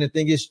know. And the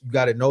thing is, you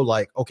got to know.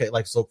 Like, okay,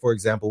 like so. For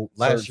example,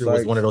 last year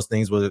was one of those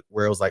things where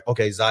it was like,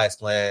 okay, Zaya's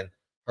playing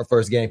her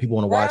first game. People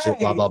want to watch it.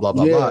 Blah blah blah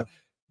blah blah.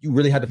 You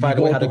really had to find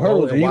a way how to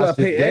go and watch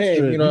the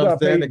game. You know what I'm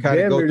saying? To kind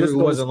of go through.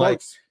 It wasn't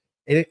like.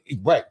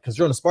 Right, because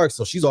you're on the Sparks,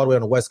 so she's all the way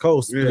on the West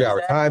Coast,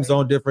 3-hour time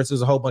zone difference.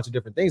 There's a whole bunch of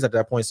different things at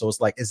that point. So it's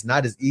like it's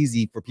not as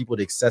easy for people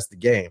to access the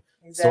game.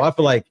 Exactly. So I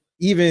feel like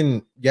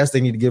even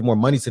they need to give more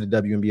money to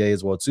the WNBA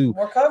as well too.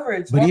 More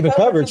coverage, but even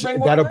coverage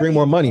that'll bring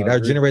more money.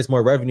 That generates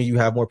more revenue. You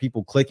have more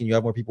people clicking. You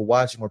have more people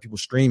watching. More people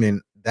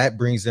streaming. That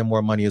brings in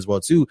more money as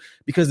well too.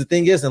 Because the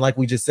thing is, and like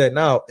we just said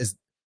now, is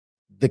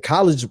the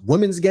college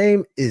women's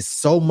game is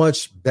so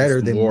much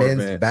better than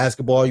men's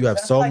basketball. You have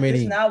so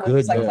many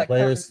good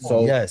players.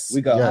 So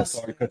we got. I'm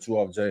sorry to cut you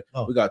off, Jay.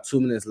 We got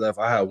 2 minutes left.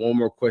 I have one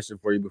more question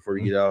for you before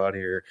you get out of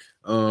here.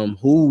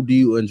 Who do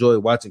you enjoy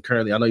watching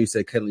currently? I know you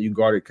said Caitlin. You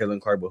guarded Caitlin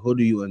Clark, but who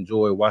do you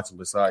enjoy watching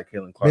beside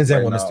Caitlin Clark? Men's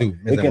and women's too.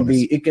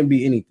 It can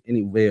be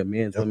any way.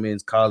 Men's,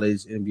 women's,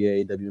 college,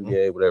 NBA,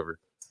 WNBA, whatever.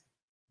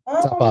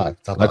 Top five.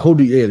 Like who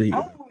do you? I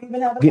don't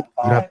even have a top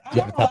five.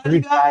 You have a top three.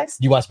 Guys,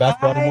 you watch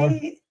basketball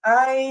anymore?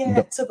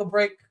 I took a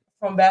break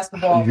from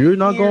basketball. You're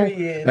not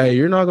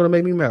gonna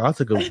make me mad. I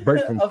took a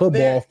break from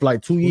football for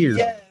like 2 years.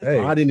 Yes. Hey,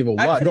 I didn't even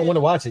watch. You don't want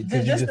to watch it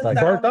because you just like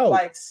burnt out.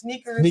 Like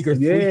sneakers,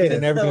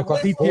 and everything across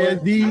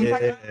PTSD.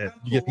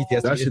 You get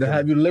PTSD. That should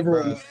have you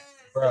liver,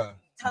 bro.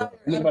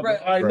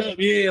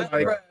 Yeah,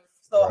 like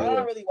So I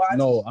don't really watch.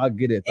 No, I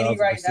get it. Any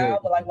right now,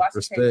 but like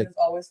watching Caitlyn is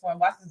always fun.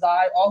 Watching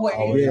Zai always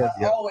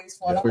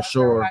fun. For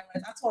sure. I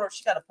told her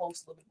she got to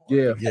post a little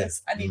bit more. Yeah,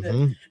 I need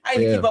to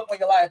keep up on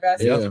your live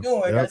basketball. What you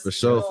doing? Yeah, for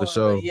sure.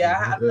 But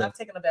yeah, I'm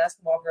taking a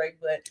basketball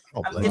break, but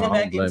I'm getting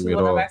back into it.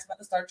 I'm actually about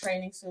to start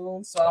training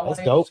soon, so I want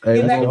to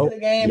get back into the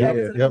game. Back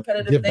into the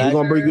competitive thing. We're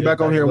gonna bring you back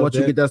on here once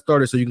you get that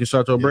started, so you can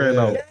shout your brand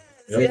out.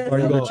 You have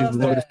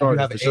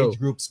an age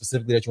group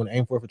specifically that you want to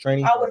aim for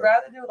training? I would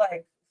rather do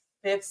like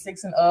 5th,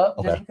 6th, and up,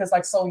 just because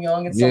like so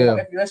young and so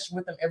if you're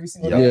with them every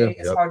single day,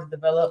 it's hard to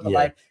develop. But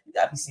like you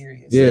gotta be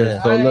serious.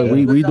 Yeah. So look,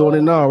 we doing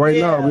it now, right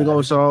now. We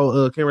gonna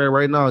show Cameron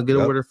right now. Get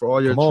over there for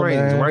all your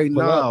trainings right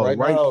now,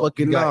 right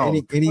fucking now.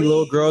 Any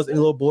little girls, any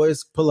little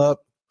boys, pull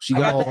up. She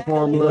got the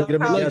formula. Get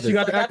them together. She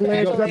got the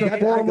accolades. She got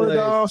the formula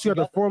down. She got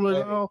the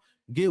formula down.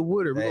 Get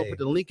with her. We're gonna put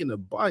the link in the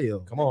bio.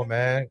 Come on,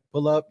 man.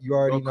 Pull up. You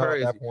already know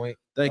at that point.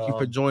 Thank you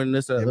for joining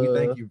us. We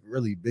thank you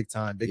really big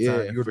time.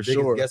 You're the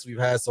biggest guest we've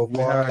had so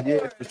far.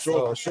 Yeah,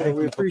 for sure.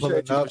 We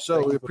appreciate you for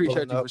sure. We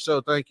appreciate you for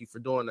sure. Thank you for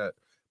doing that.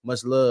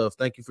 Much love.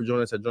 Thank you for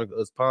joining us at Drunk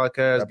Us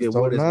Podcast. Get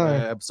with us,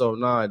 man. Episode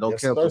 9. Don't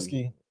cancel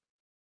me.